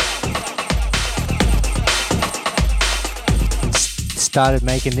 Started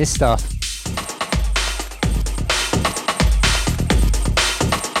making this stuff.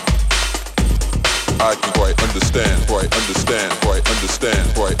 I can quite understand, quite understand, quite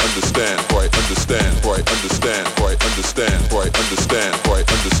understand, quite understand, quite understand, quite understand, quite understand, quite understand, quite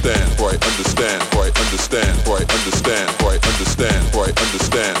understand, quite understand, quite understand, quite understand, quite understand, quite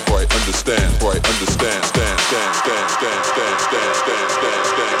understand, quite understand, quite understand, stand, stand, stand, stand, stand, stand, stand, stand,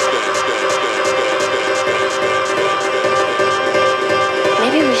 stand, stand.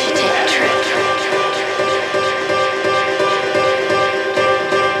 Maybe we should take a trip.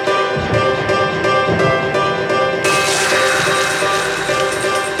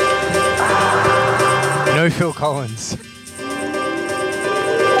 No Phil Collins.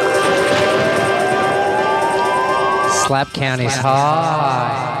 Slap count is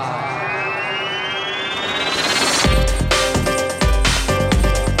high.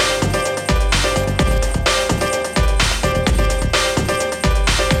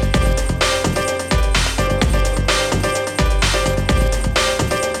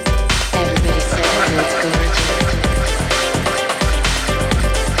 Everybody says it's gorgeous.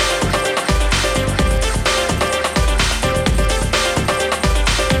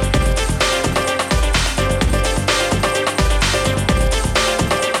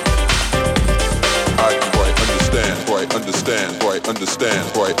 Understand,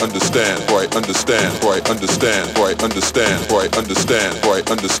 quite understand, quite understand, quite understand, quite understand, quite understand,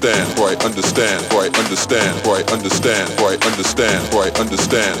 quite understand, quite understand, quite understand, quite understand, quite understand, quite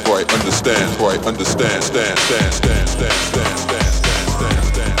understand, quite understand, quite understand, stand, stand, stand, stand, stand, stand, stand,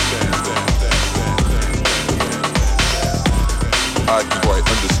 stand, stand, stand, stand. I can quite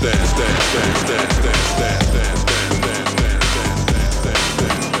understand.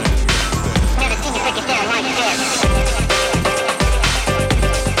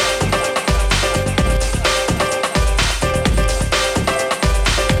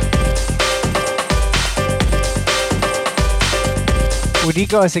 Would you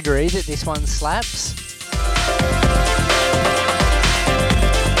guys agree that this one slaps?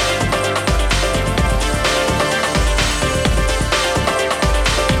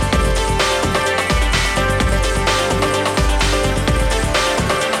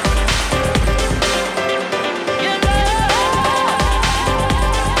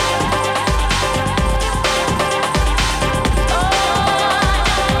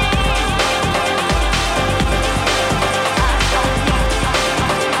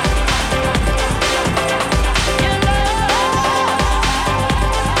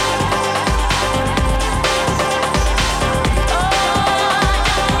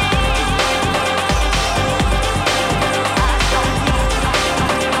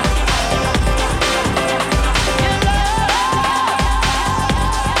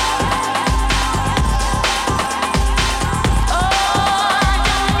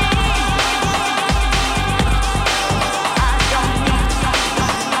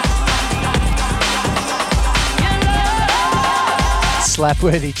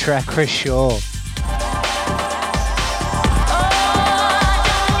 Slapworthy track for sure. It's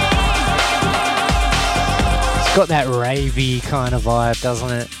got that ravey kind of vibe,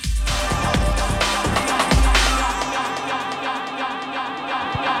 doesn't it?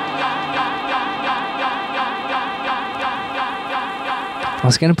 I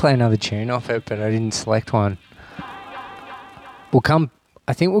was going to play another tune off it, but I didn't select one.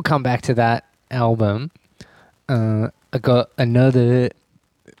 I think we'll come back to that album. I got another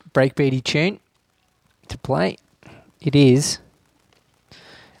breakbeaty tune to play. It is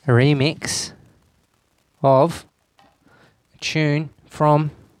a remix of a tune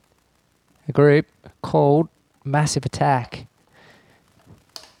from a group called Massive Attack.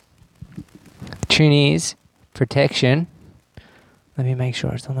 The tune is Protection. Let me make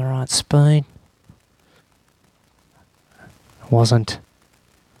sure it's on the right speed. It wasn't.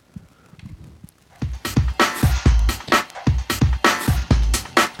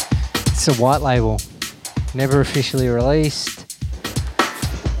 It's a white label, never officially released.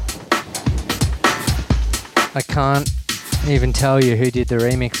 I can't even tell you who did the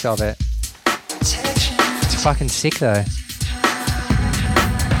remix of it. It's fucking sick though.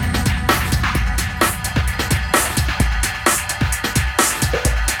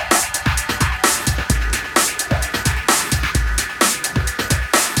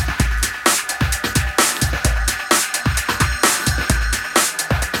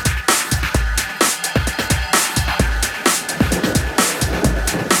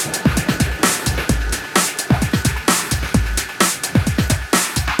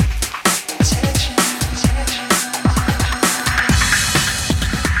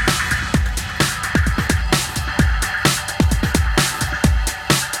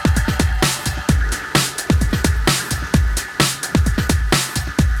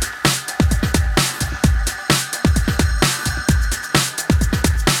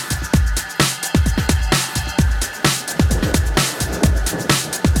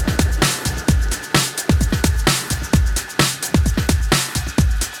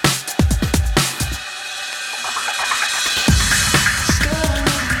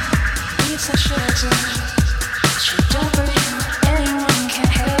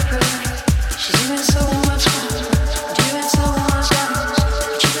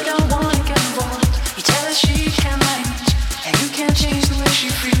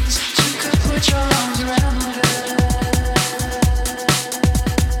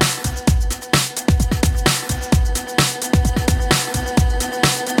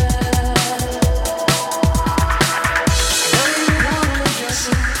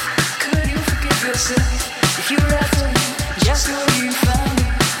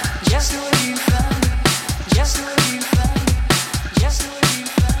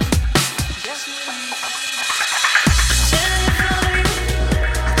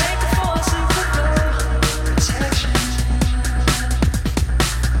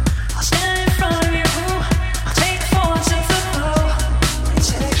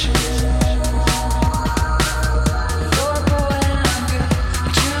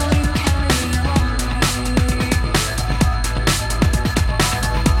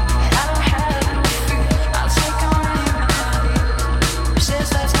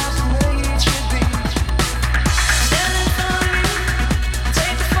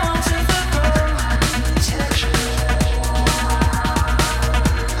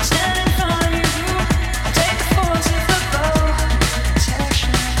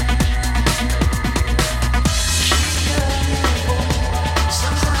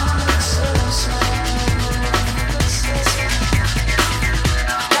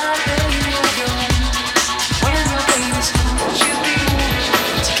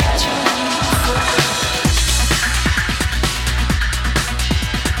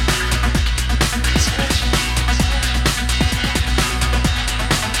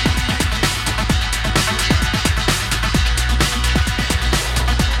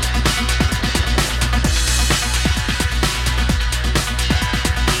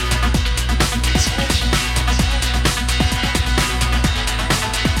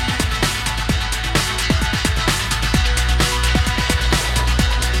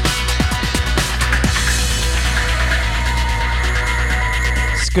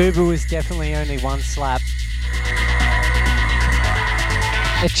 Scuba was definitely only one slap.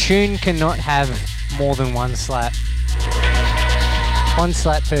 A tune cannot have more than one slap. One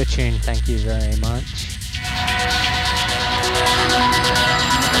slap per tune, thank you very much.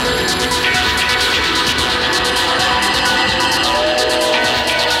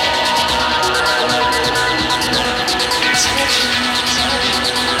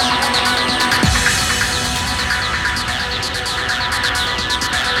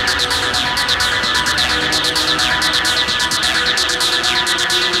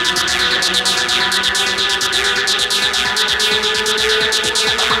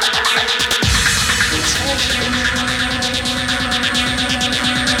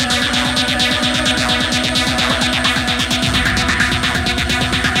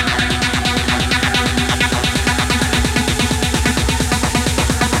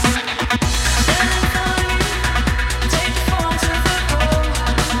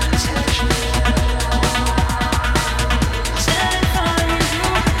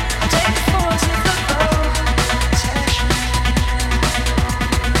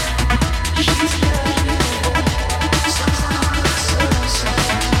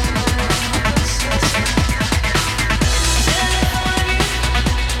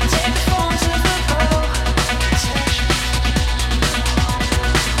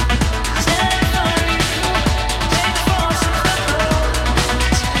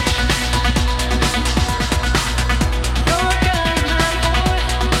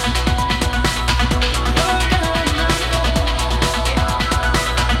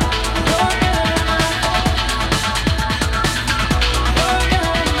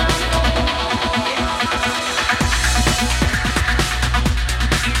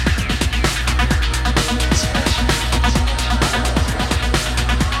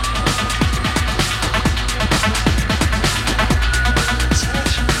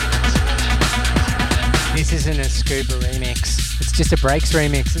 Just a Breaks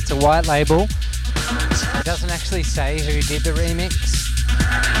remix. It's a white label. It doesn't actually say who did the remix.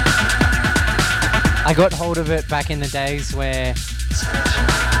 I got hold of it back in the days where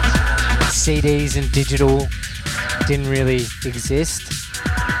CDs and digital didn't really exist.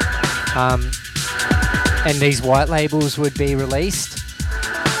 And these white labels would be released.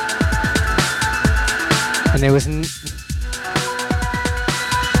 And there was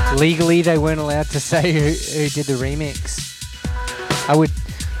legally they weren't allowed to say who did the remix. I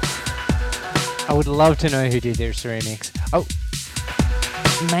would love to know who did this remix. Oh,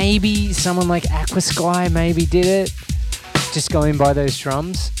 maybe someone like Aquasky maybe did it. Just going by those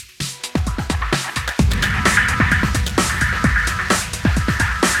drums.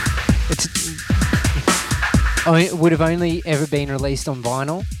 It would have only ever been released on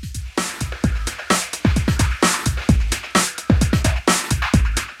vinyl.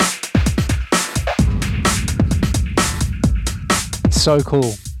 So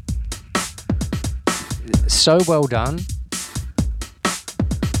cool. So well done.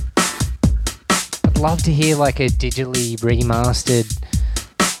 I'd love to hear like a digitally remastered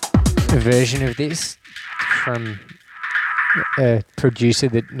version of this from a producer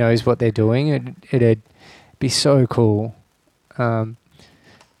that knows what they're doing. It'd be so cool.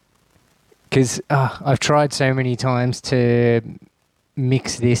 Because I've tried so many times to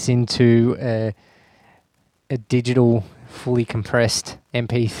mix this into a digital fully compressed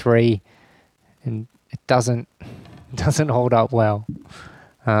MP3 and it doesn't hold up well.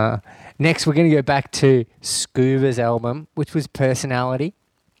 Next we're going to go back to Scuba's album, which was Personality.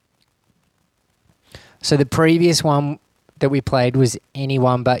 So the previous one that we played was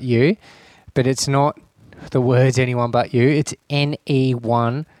Anyone But You, but it's not the words Anyone But You, it's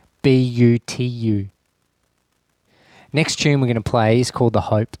NE1BUTU. Next tune we're going to play is called The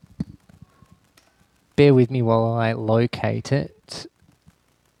Hope. Bear with me while I locate it.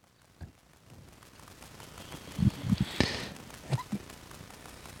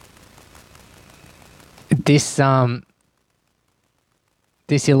 This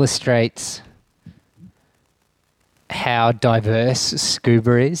illustrates how diverse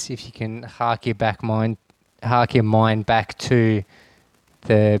Scuba is. If you can hark your mind back to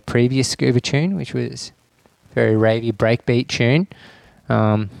the previous Scuba tune, which was a very ravey breakbeat tune.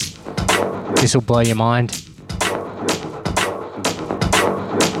 This will blow your mind.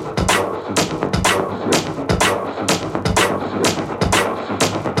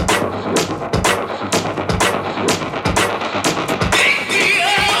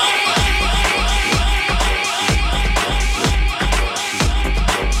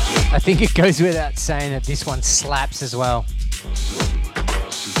 I think it goes without saying that this one slaps as well.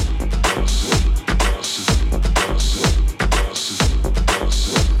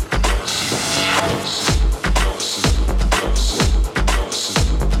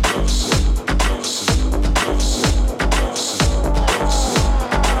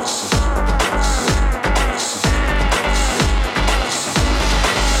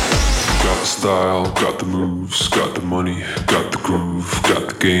 got the moves, got the money, got the groove, got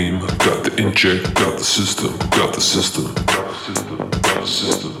the game, got the inject, got the system, got the system, got the system, got the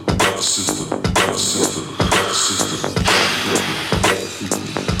system, got the system, got the system, got the system.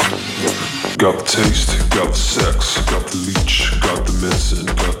 Got the taste, got the sex, got the leech, got the medicine,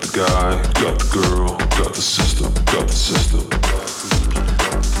 got the guy, got the girl, got the system, got the system.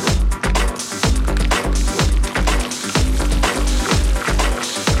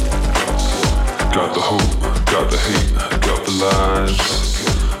 Got the hope, got the hate, got the lies,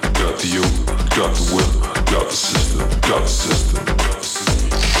 got the yoke, got the whip, got the system, got the system.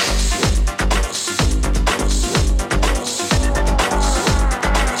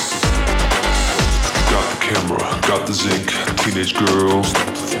 Got the camera, got the zinc, teenage girls,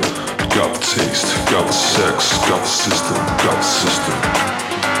 got the taste, got the sex, got the system, got the system.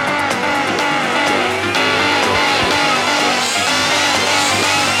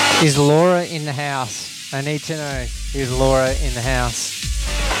 Is Laura in the house? I need to know. Is Laura in the house?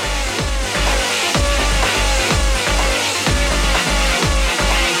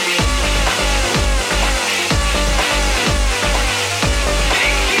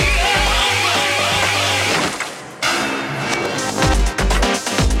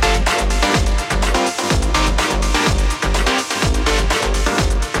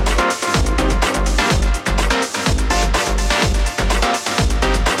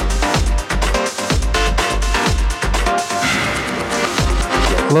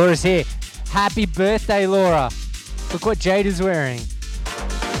 Laura's here. Happy birthday, Laura. Look what Jade is wearing.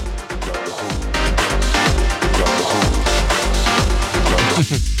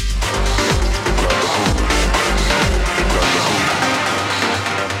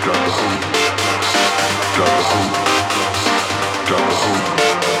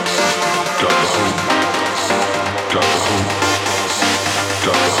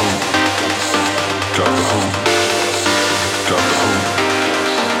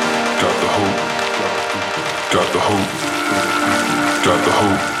 Got the hope, got the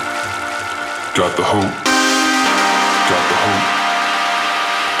hope, got the hope, got the hope,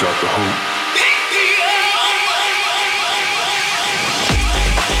 got the hope.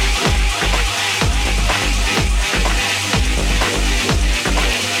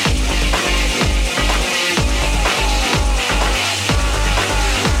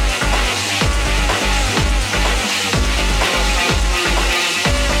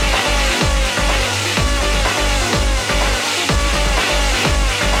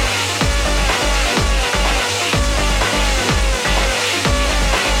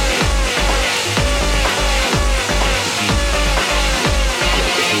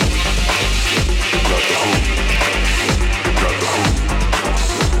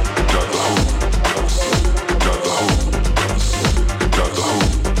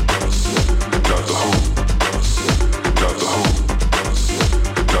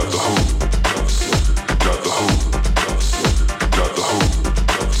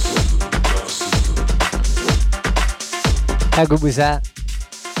 How good was that?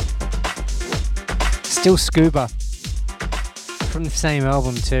 Still Scuba from the same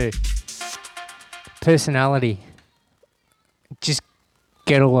album too. Personality. Just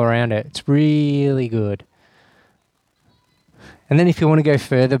get all around it. It's really good. And then if you want to go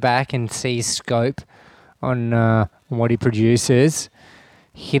further back and see his scope on what he produces,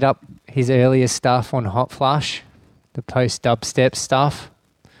 hit up his earlier stuff on Hot Flush, the post-dubstep stuff.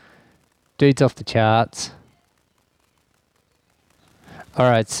 Dude's off the charts. All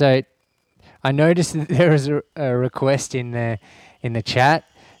right, so I noticed that there was a request in the chat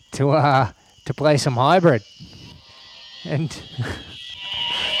to play some Hybrid, and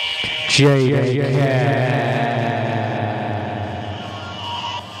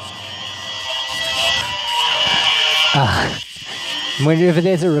whenever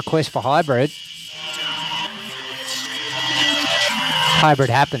there's a request for Hybrid, Hybrid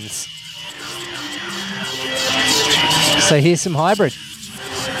happens. So here's some Hybrid.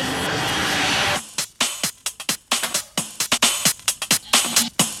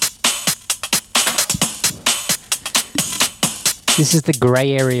 This is the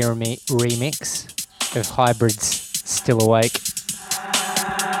Grey Area remix of Hybrid's Still Awake.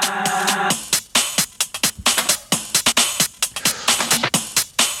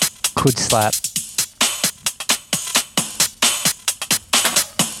 Could slap.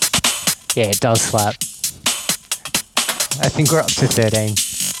 Yeah, it does slap. I think we're up to 13.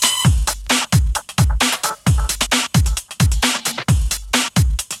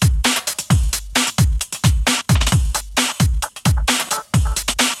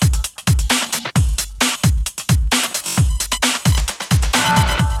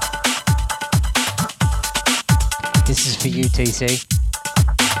 DC.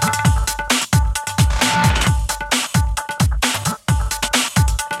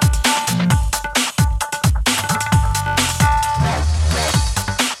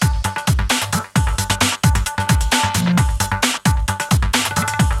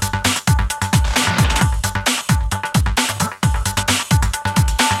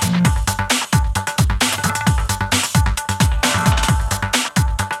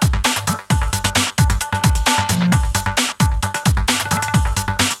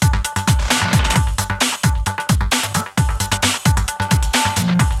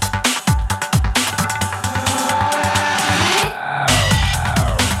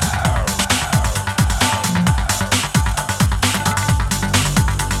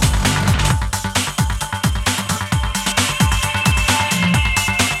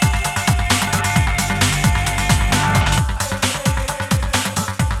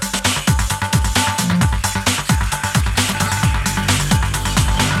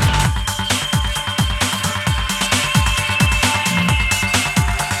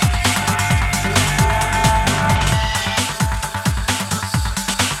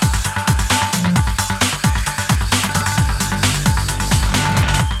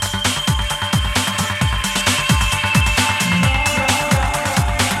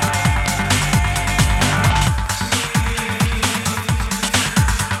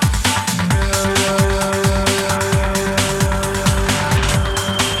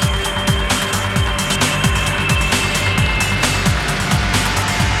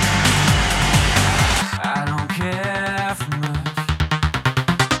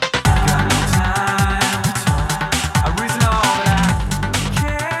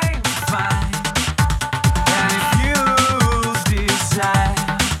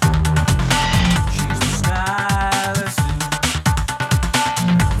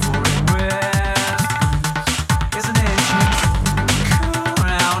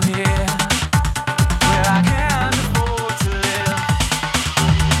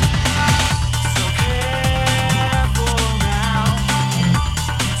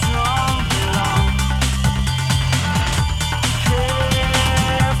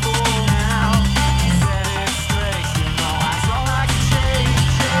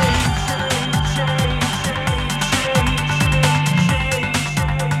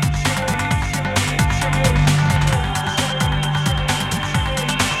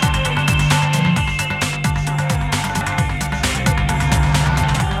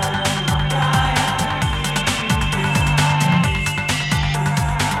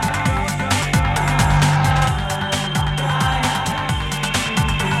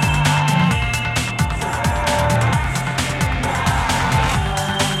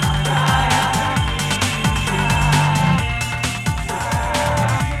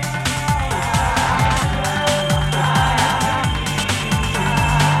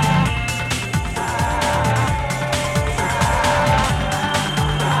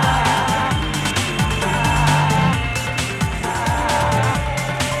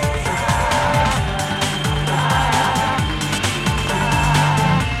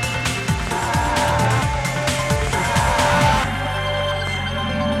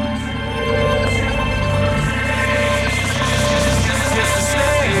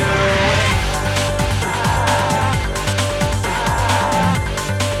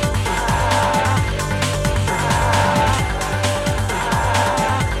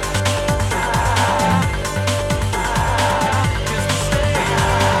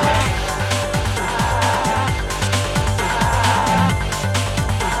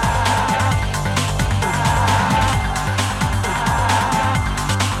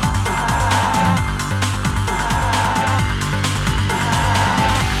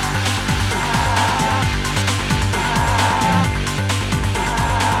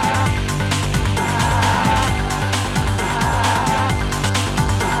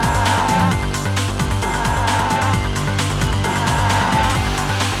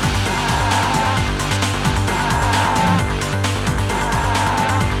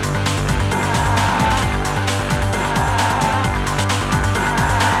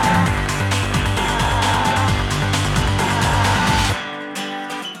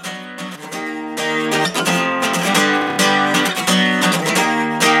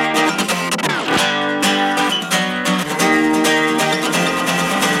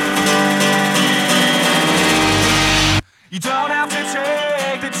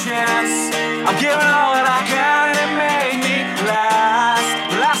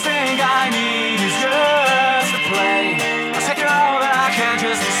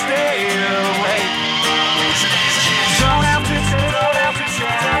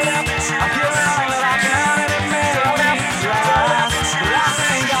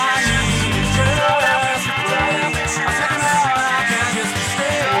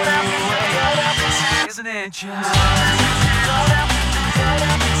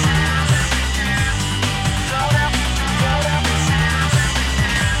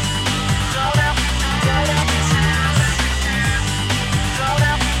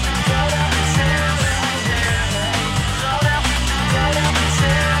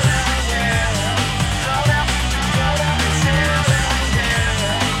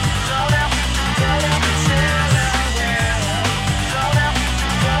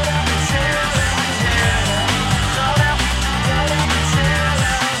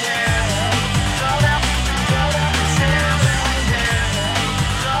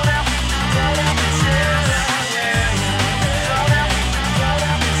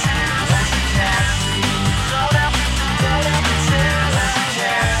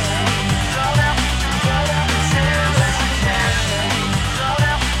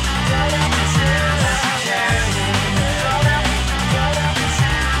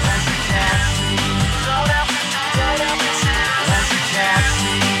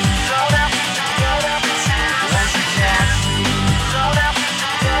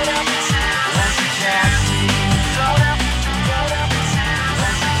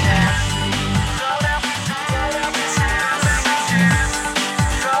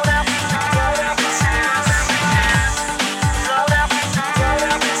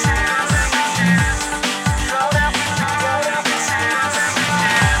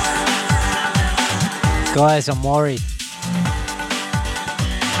 Guys, I'm worried.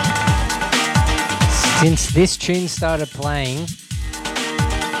 Since this tune started playing,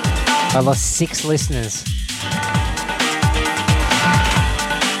 I lost 6 listeners.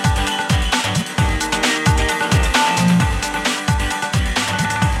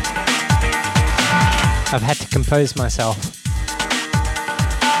 I've had to compose myself.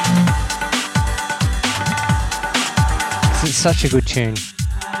 It's such a good tune.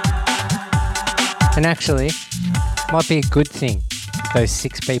 And actually, might be a good thing if those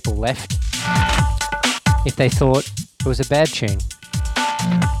 6 people left, if they thought it was a bad tune.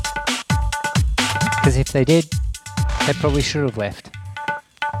 Because if they did, they probably should have left.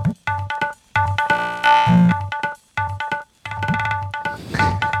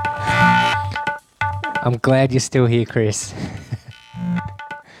 I'm glad you're still here, Chris.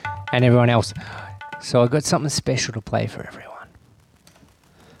 And everyone else. So I got something special to play for everyone.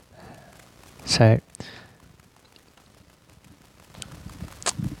 So,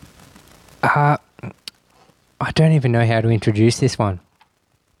 I don't even know how to introduce this one.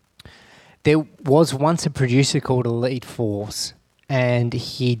 There was once a producer called Elite Force, and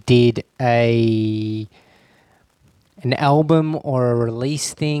he did an album or a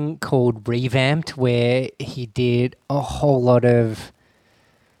release thing called Revamped, where he did a whole lot of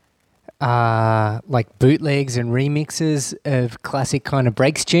like bootlegs and remixes of classic kind of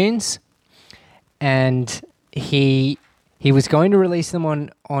breaks tunes. And he was going to release them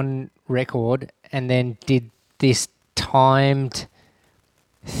on record, and then did this timed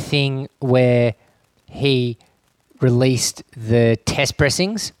thing where he released the test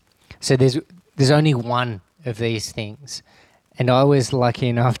pressings. So there's only one of these things, and I was lucky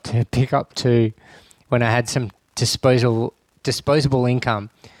enough to pick up 2 when I had some disposable income.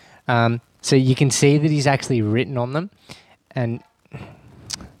 So you can see that he's actually written on them, and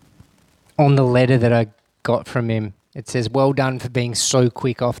on the letter that I got from him, it says, "Well done for being so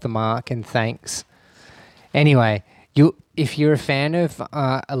quick off the mark, and thanks." Anyway, if you're a fan of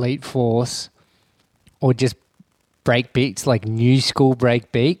Elite Force or just break beats, like new school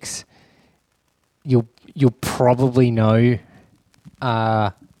break beats, you'll probably know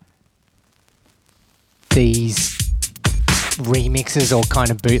these remixes or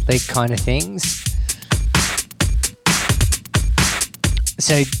kind of bootleg kind of things.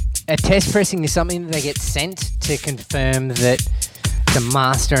 So a test pressing is something that they get sent to confirm that the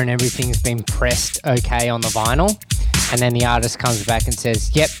master and everything's been pressed okay on the vinyl, and then the artist comes back and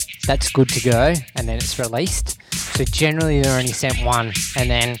says, "Yep, that's good to go," and then it's released. So generally they're only sent one, and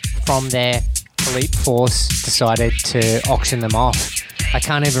then from there Elite Force decided to auction them off. I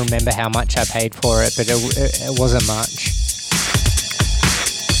can't even remember how much I paid for it, but it wasn't much.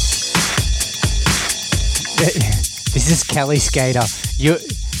 This is Kelly Skater. You'll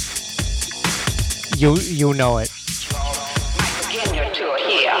know it. Begin your tour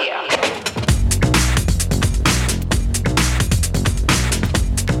here.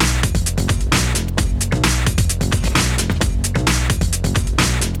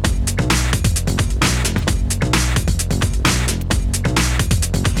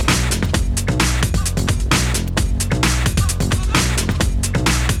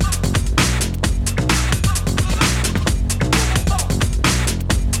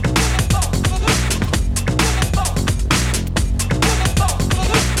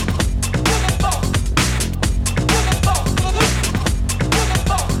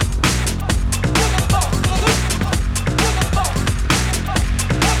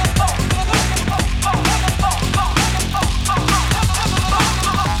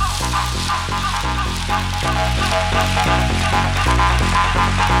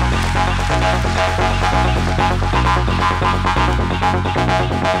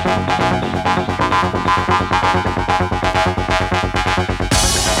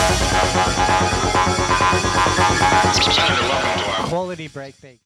 Quality breakbeat.